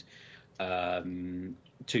second, 2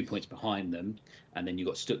 points behind them. And then you've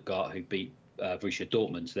got Stuttgart, who beat Borussia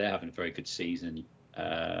Dortmund. So they're having a very good season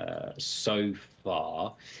so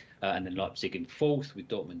far. And then Leipzig in fourth with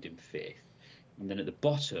Dortmund in fifth. And then at the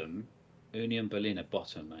bottom, Union Berlin at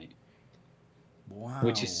bottom, mate. Wow.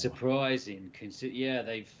 Which is surprising.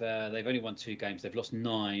 They've only won 2 games. They've lost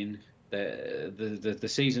 9. The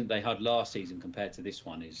season they had last season compared to this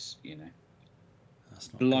one is,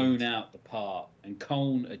 that's not blown good. out the park. And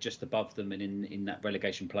Köln are just above them. And in that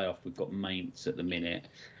relegation playoff, we've got Mainz at the minute.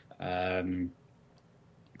 Heidenheim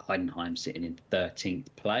sitting in 13th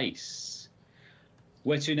place.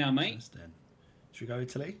 Where to now, mate? Should we go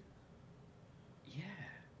Italy?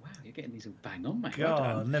 You're getting these all bang on, mate. God,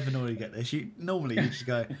 I never normally get this. Normally you just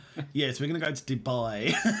go, yes, we're going to go to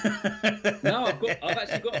Dubai. No, I've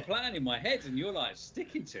actually got a plan in my head, and you're like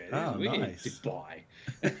sticking to it. Oh, nice. Dubai.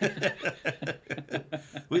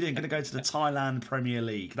 We're going to go to the Thailand Premier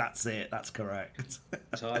League. That's it. That's correct.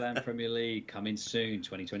 Thailand Premier League coming soon,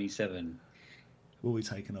 2027. We'll be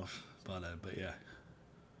taken off by then, but yeah.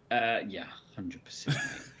 100%.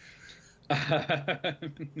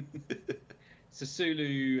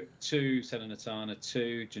 Sassuolo 2, Salernitana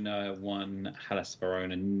 2, Genoa 1, Hellas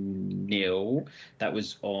Verona 0. That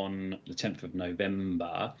was on the 10th of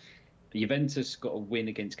November. Juventus got a win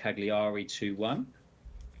against Cagliari 2-1.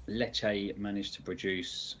 Lecce managed to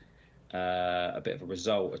produce a bit of a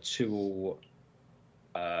result, a 2-2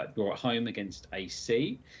 draw at home against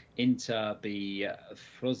AC. Inter beat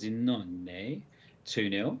Frosinone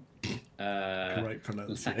 2-0. Great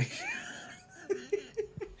pronunciation.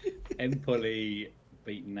 Empoli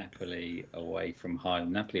beat Napoli away from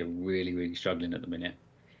home. Napoli are really, really struggling at the minute.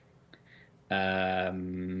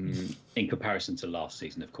 In comparison to last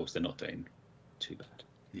season, of course, they're not doing too bad.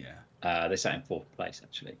 Yeah. They sat in 4th place,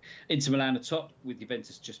 actually. Inter Milan are top, with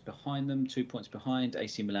Juventus just behind them, 2 points behind.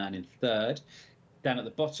 AC Milan in 3rd. Down at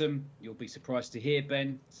the bottom, you'll be surprised to hear,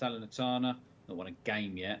 Ben, Salernitana, not won a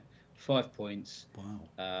game yet. 5 points.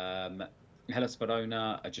 Wow. Hellas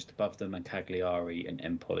Verona are just above them, and Cagliari and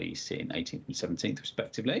Empoli sit in 18th and 17th,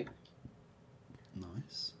 respectively.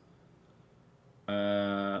 Nice.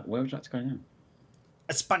 Where would you like to go now?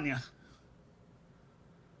 España.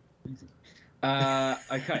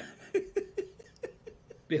 Okay.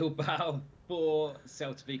 Bilbao 4,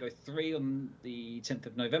 Celta Vigo 3 on the 10th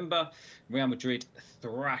of November. Real Madrid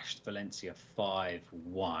thrashed Valencia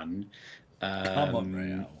 5-1. Come on,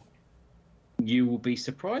 Real. You will be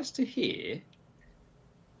surprised to hear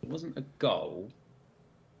it wasn't a goal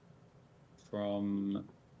from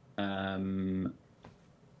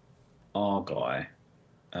our guy.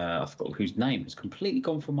 I forgot whose name has completely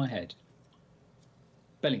gone from my head.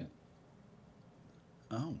 Bellingham.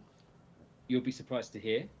 Oh. You'll be surprised to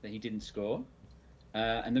hear that he didn't score.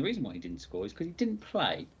 And the reason why he didn't score is because he didn't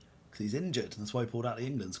play. Because he's injured. That's why he pulled out the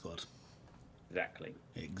England squad. Exactly.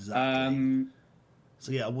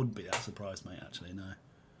 So, yeah, I wouldn't be that surprised, mate, actually, no.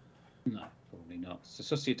 No, probably not. So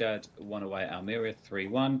Sociedad won away at Almeria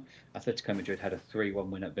 3-1. Atletico Madrid had a 3-1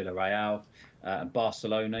 win at Villarreal. And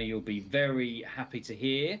Barcelona, you'll be very happy to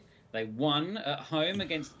hear, they won at home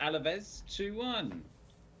against Alaves 2-1.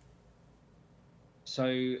 So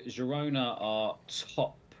Girona are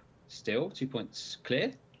top still, 2 points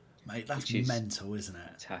clear. Mate, that's mental, isn't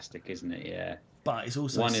it? Fantastic, isn't it? Yeah. But it's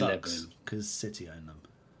also sucks because City own them.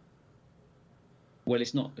 Well,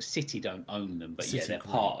 it's not City don't own them, but City they're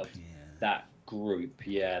group, part of that group.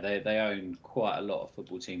 Yeah, they own quite a lot of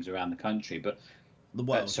football teams around the country, but the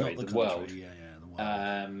world, not the world. Yeah, the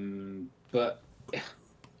world. But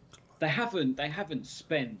they haven't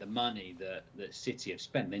spent the money that City have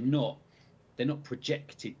spent. They're not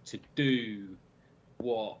projected to do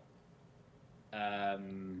what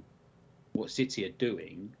City are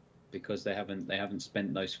doing because they haven't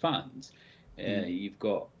spent those funds. You've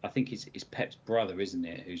got, I think it's Pep's brother, isn't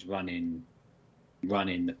it, who's running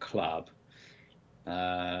the club,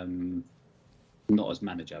 not as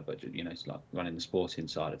manager, but it's like running the sporting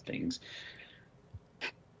side of things.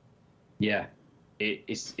 Yeah,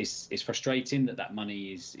 it's frustrating that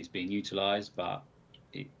money is being utilised, but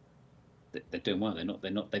they're doing well.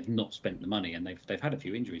 They've not spent the money, and they've had a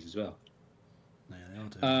few injuries as well. Yeah, they are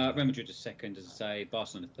doing Real Madrid is 2nd, as I say.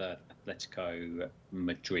 Barcelona 3rd. Atletico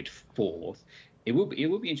Madrid 4th. It will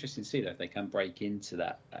be interesting to see though if they can break into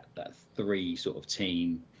that 3 sort of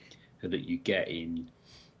team that you get in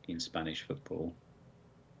Spanish football.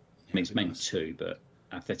 I mean, it's mainly 2, but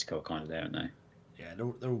Atletico are kind of there, aren't they? Yeah,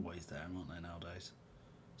 they're always there, aren't they, nowadays?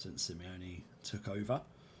 Since Simeone took over.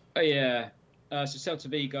 Oh yeah. So Celta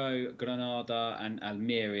Vigo, Granada, and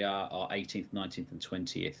Almeria are 18th, 19th, and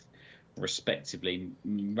 20th. Respectively.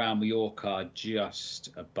 Real Mallorca just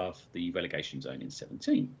above the relegation zone in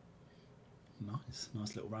 17. Nice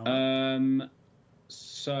little round.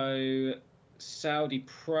 So Saudi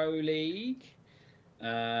Pro League.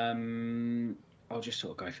 I'll just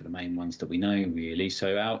sort of go for the main ones that we know, really.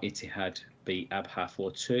 So Al Ittihad beat Abha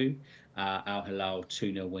 4-2. Al Hilal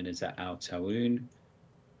 2-0 winners at Al Tawoun.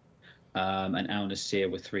 And Al Nasir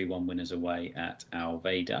were 3-1 winners away at Al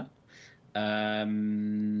Veda.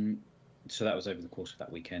 So that was over the course of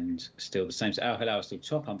that weekend. Still the same. So Al Hilal is still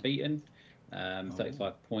top, unbeaten,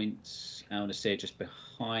 35 points. Al Nasir just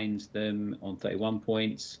behind them on 31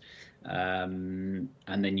 points. And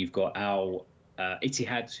then you've got Al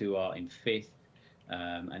Ittihad, who are in 5th,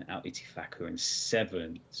 and Al Ittifaq, who are in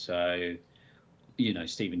 7th. So,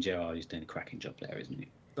 Steven Gerrard is doing a cracking job there, isn't he?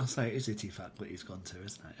 I'll say it is Ittifaq that he's gone to,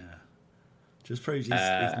 isn't it? Yeah. Just proves he's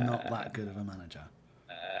not that good of a manager.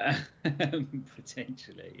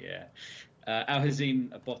 Potentially, yeah. Al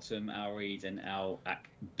Hazim at bottom, Al Reed and Al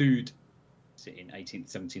Akdoud sit in 18th,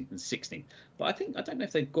 17th, and 16th. But I don't know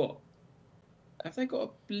if have they got a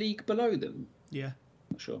league below them? Yeah.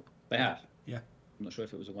 I'm not sure. They have. Yeah. I'm not sure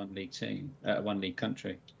if it was a one league team, one league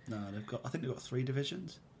country. No, I think they've got 3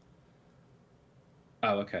 divisions.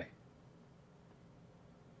 Oh, okay.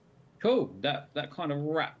 Cool. That kind of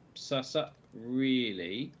wraps us up,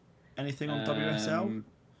 really. Anything on WSL?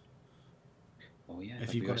 Oh yeah,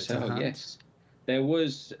 if you've got it to hand. Yes. There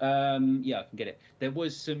was I can get it. There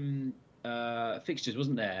was some fixtures,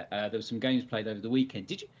 wasn't there? There were some games played over the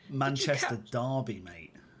weekend. Manchester Derby,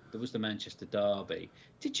 mate. There was the Manchester Derby.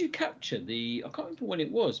 Did you capture I can't remember when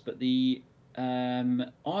it was, but the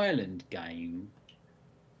Ireland game,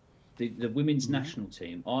 the women's national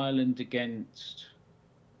team, Ireland against,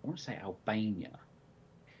 I want to say Albania.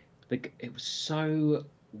 It was so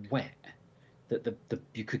wet that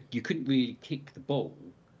you couldn't really kick the ball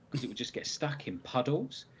because it would just get stuck in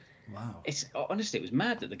puddles. Wow. Honestly, it was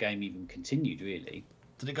mad that the game even continued, really.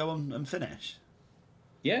 Did it go on and finish?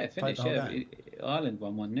 Yeah, it finished. Yeah. Ireland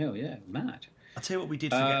won 1-0. Yeah, mad. I'll tell you what we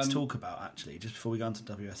did forget to talk about, actually, just before we go on to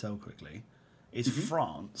WSL quickly, is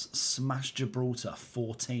France smashed Gibraltar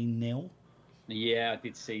 14-0. Yeah, I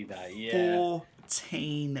did see that, yeah.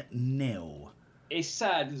 14-0. It's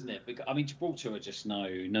sad, isn't it? Because, I mean, Gibraltar are just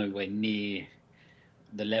nowhere near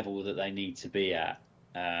the level that they need to be at.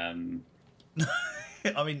 I mean,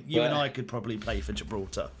 you and I could probably play for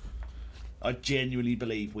Gibraltar. I genuinely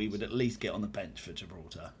believe we would at least get on the bench for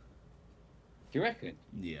Gibraltar. Do you reckon?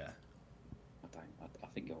 Yeah. I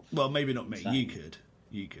think you're... Well, maybe not me. Insane.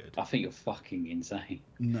 You could. I think you're fucking insane.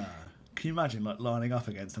 No. Can you imagine lining up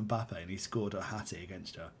against Mbappe and he scored a hattie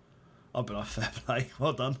against you? I'd be like, fair play.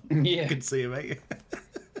 Well done. Yeah. Good to see you, mate.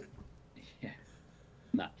 Yeah.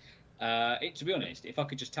 No. To be honest, if I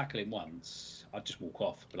could just tackle him once, I'd just walk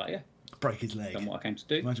off. Be like, yeah. Break his leg. Done what I came to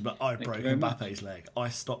do. Imagine, but I broke Mbappe's leg. I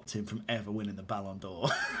stopped him from ever winning the Ballon d'Or.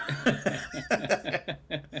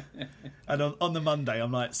 And on the Monday,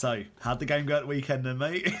 I'm like, so, how'd the game go at the weekend then,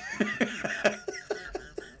 mate?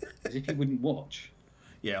 As if you wouldn't watch.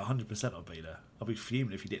 Yeah, 100% I'd be there. I'd be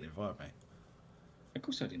fuming if you didn't invite me. Of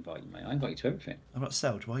course I'd invite you, mate. I invite you to everything. I'm like,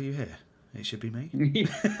 Selge, why are you here? It should be me.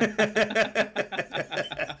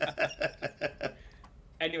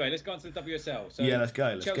 Anyway, let's go on to the WSL. So yeah, let's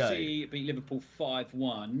go. Chelsea beat Liverpool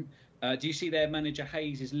 5-1. Do you see their manager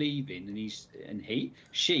Hayes is leaving, and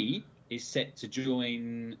she is set to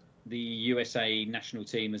join the USA national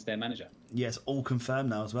team as their manager? Yes, all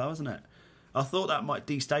confirmed now as well, isn't it? I thought that might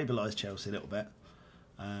destabilise Chelsea a little bit,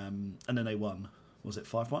 and then they won. Was it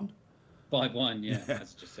 5-1? 5-1, yeah.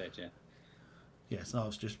 As I just said, yeah. Yes, I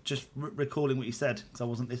was just recalling what you said because I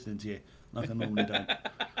wasn't listening to you like I normally don't.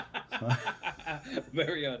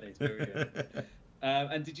 Very honest, very honest.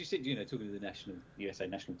 And did you see, talking to the USA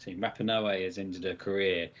national team, Rapinoe has ended her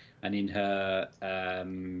career, and in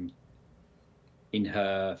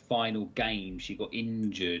her final game, she got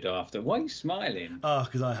injured after. Why are you smiling? Oh,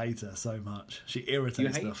 because I hate her so much. She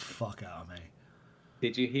irritates the fuck out of me.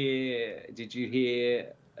 Did you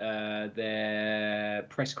hear their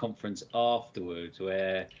press conference afterwards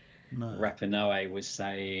where Rapinoe was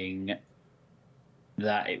saying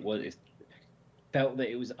that it felt that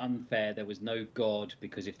it was unfair. There was no God,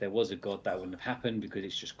 because if there was a God, that wouldn't have happened, because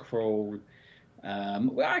it's just cruel.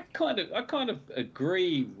 Well, I kind of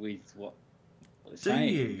agree with what they're saying.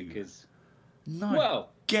 Do you? Because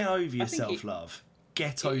get over yourself, love.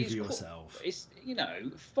 Get over yourself. It's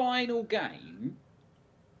final game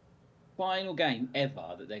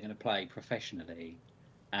ever that they're going to play professionally,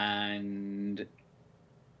 and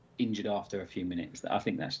injured after a few minutes. I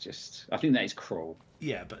think that is cruel.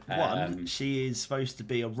 Yeah, but one, she is supposed to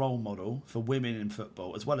be a role model for women in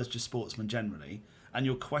football as well as just sportsmen generally, and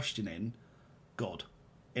you're questioning God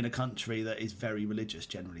in a country that is very religious,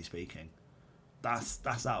 generally speaking. That's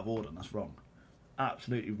out of order and that's wrong.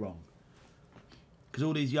 Absolutely wrong. Because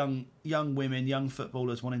all these young women, young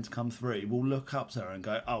footballers wanting to come through will look up to her and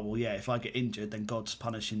go, oh, well, yeah, if I get injured, then God's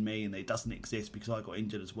punishing me and it doesn't exist because I got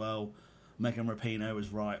injured as well. Megan Rapinoe was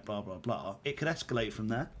right, blah, blah, blah. It could escalate from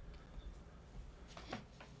there.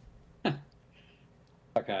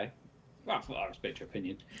 Okay. Well, I respect your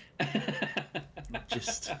opinion.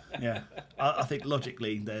 Yeah. I think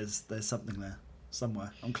logically there's something there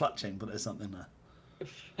somewhere. I'm clutching, but there's something there.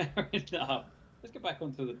 Fair enough. Let's get back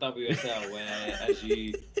onto the WSL, where,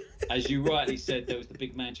 as you rightly said, there was the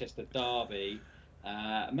big Manchester derby.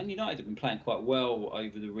 Man United have been playing quite well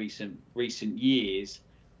over the recent years,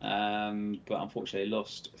 but unfortunately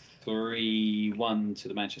lost 3-1 to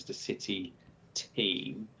the Manchester City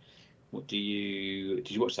team. Did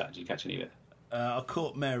you watch that? Did you catch any of it? I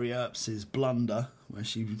caught Mary Earps's blunder where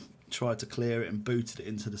she tried to clear it and booted it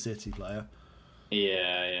into the City player.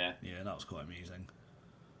 Yeah, that was quite amusing.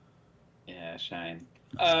 Yeah, shame.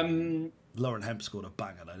 Lauren Hemp scored a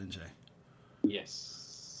banger though, didn't she?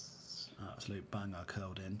 Yes. Absolute banger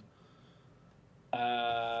curled in.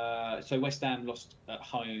 So West Ham lost at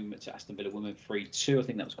home to Aston Villa women 3-2. I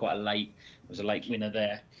think that was quite a late winner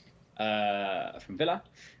there from Villa.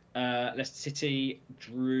 Leicester City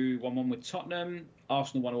drew 1-1 with Tottenham.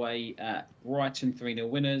 Arsenal won away at Brighton, 3-0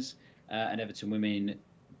 winners. And Everton women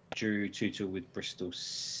drew 2-2 with Bristol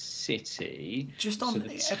City. Just on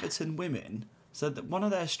the Everton women, so that one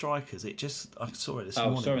of their strikers, I saw it this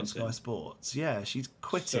morning on Sky Sports. Yeah, she's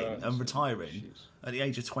quitting and retiring at the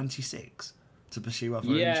age of 26 to pursue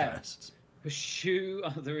other interests. Pursue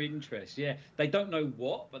other interests, yeah. They don't know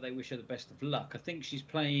what, but they wish her the best of luck. I think she's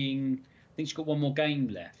got one more game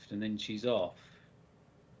left and then she's off.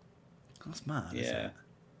 That's mad, isn't it?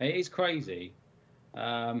 It is crazy.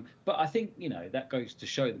 But I think, that goes to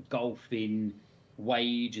show the golfing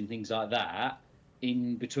wage and things like that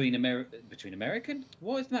between American?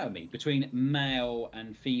 What is that with me? Between male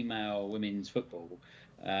and female women's football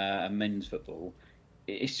and men's football.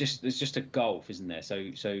 There's just a gulf, isn't there?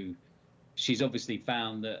 So she's obviously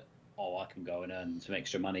found that, I can go and earn some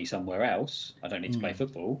extra money somewhere else. I don't need to play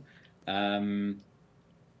football.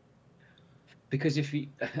 Because if we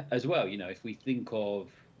think of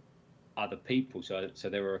other people, so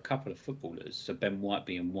there were a couple of footballers, so Ben White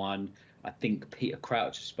being one. I think Peter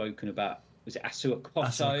Crouch has spoken about, was it Asua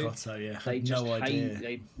Koto? Yeah. They just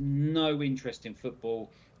they had no interest in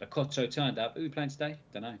football. Koto turned up. Who playing today?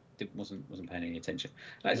 Don't know. Wasn't paying any attention.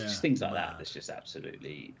 Just things like that. That's just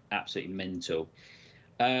absolutely mental.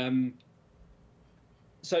 So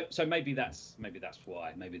maybe that's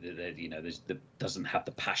why. Maybe doesn't have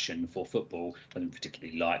the passion for football, doesn't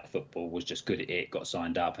particularly like football, was just good at it, got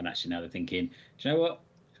signed up, and actually now they're thinking, do you know what?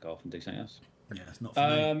 Let's go off and do something else. Yeah, it's not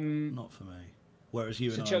for me. Not for me. Whereas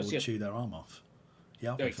you and Chelsea will chew their arm off.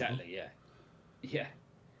 Yeah, exactly. Yeah,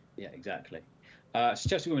 exactly. So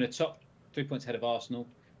Chelsea women are top, 3 points ahead of Arsenal,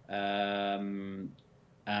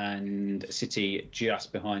 and City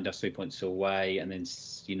just behind us, 3 points away, and then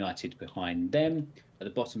United behind them. At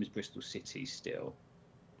the bottom is Bristol City still.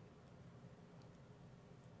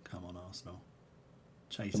 Come on, Arsenal.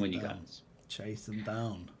 Chase them down. Chase them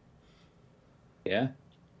down. Yeah.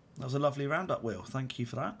 That was a lovely roundup, Will. Thank you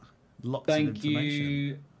for that. Lots of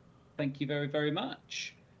information. Thank you very, very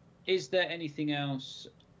much. Is there anything else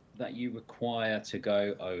that you require to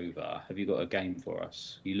go over? Have you got a game for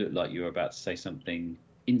us? You look like you were about to say something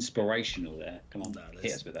inspirational there. Come on,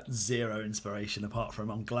 hit us with that. Zero inspiration apart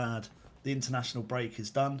from I'm glad the international break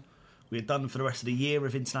is done. We're done for the rest of the year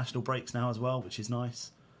with international breaks now as well, which is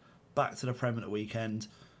nice. Back to the Premier at weekend.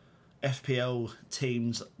 FPL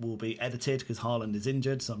teams will be edited because Haaland is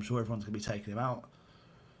injured, so I'm sure everyone's going to be taking him out.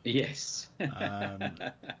 Yes.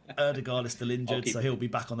 Ødegaard is still injured, so he'll be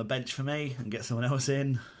back on the bench for me and get someone else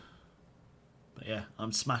in. But yeah,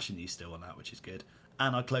 I'm smashing you still on that, which is good.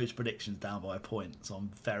 And I closed predictions down by a point, so I'm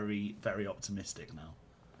very, very optimistic now.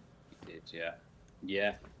 You did, yeah.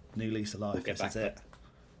 Yeah. New lease of life, this is it.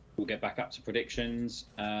 We'll get back up to predictions.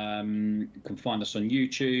 You can find us on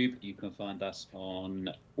YouTube. You can find us on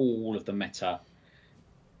all of the Meta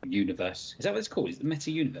universe. Is that what it's called? Is it the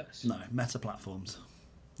Meta universe? No, Meta platforms.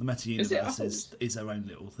 The Meta universe is their own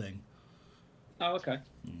little thing. Oh, okay.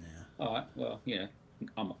 Yeah. All right. Well,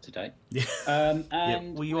 I'm up to date. Yeah.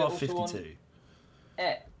 And well, you are 52.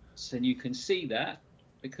 X, and you can see that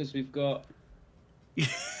because we've got.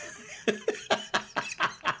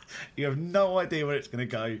 You have no idea where it's going to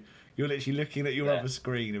go. You're literally looking at your other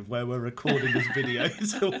screen of where we're recording this video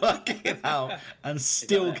to work it out and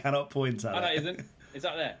still cannot point at it. No, it isn't. It's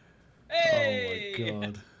up there. Hey! Oh, my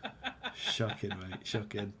God. Shocking, mate.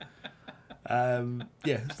 Shocking.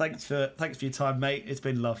 Thanks for your time, mate. It's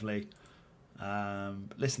been lovely.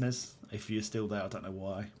 Listeners, if you're still there, I don't know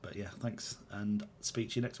why. But, yeah, thanks. And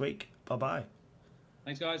speak to you next week. Bye-bye.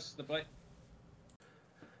 Thanks, guys. Bye.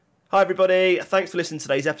 Hi everybody, thanks for listening to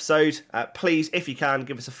today's episode. Please, if you can,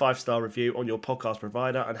 give us a 5-star review on your podcast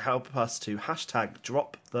provider and help us to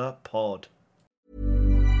 #DropThePod.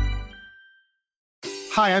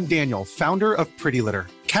 Hi, I'm Daniel, founder of Pretty Litter.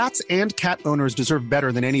 Cats and cat owners deserve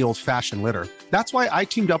better than any old-fashioned litter. That's why I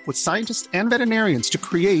teamed up with scientists and veterinarians to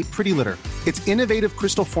create Pretty Litter. Its innovative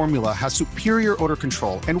crystal formula has superior odor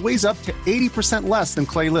control and weighs up to 80% less than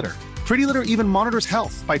clay litter. Pretty Litter even monitors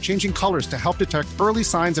health by changing colors to help detect early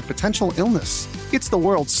signs of potential illness. It's the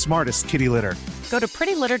world's smartest kitty litter. Go to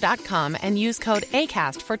prettylitter.com and use code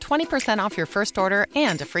ACAST for 20% off your first order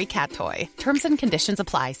and a free cat toy. Terms and conditions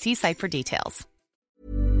apply. See site for details.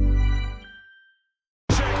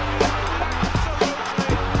 Only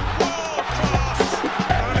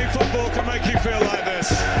football can make you feel like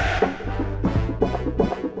this.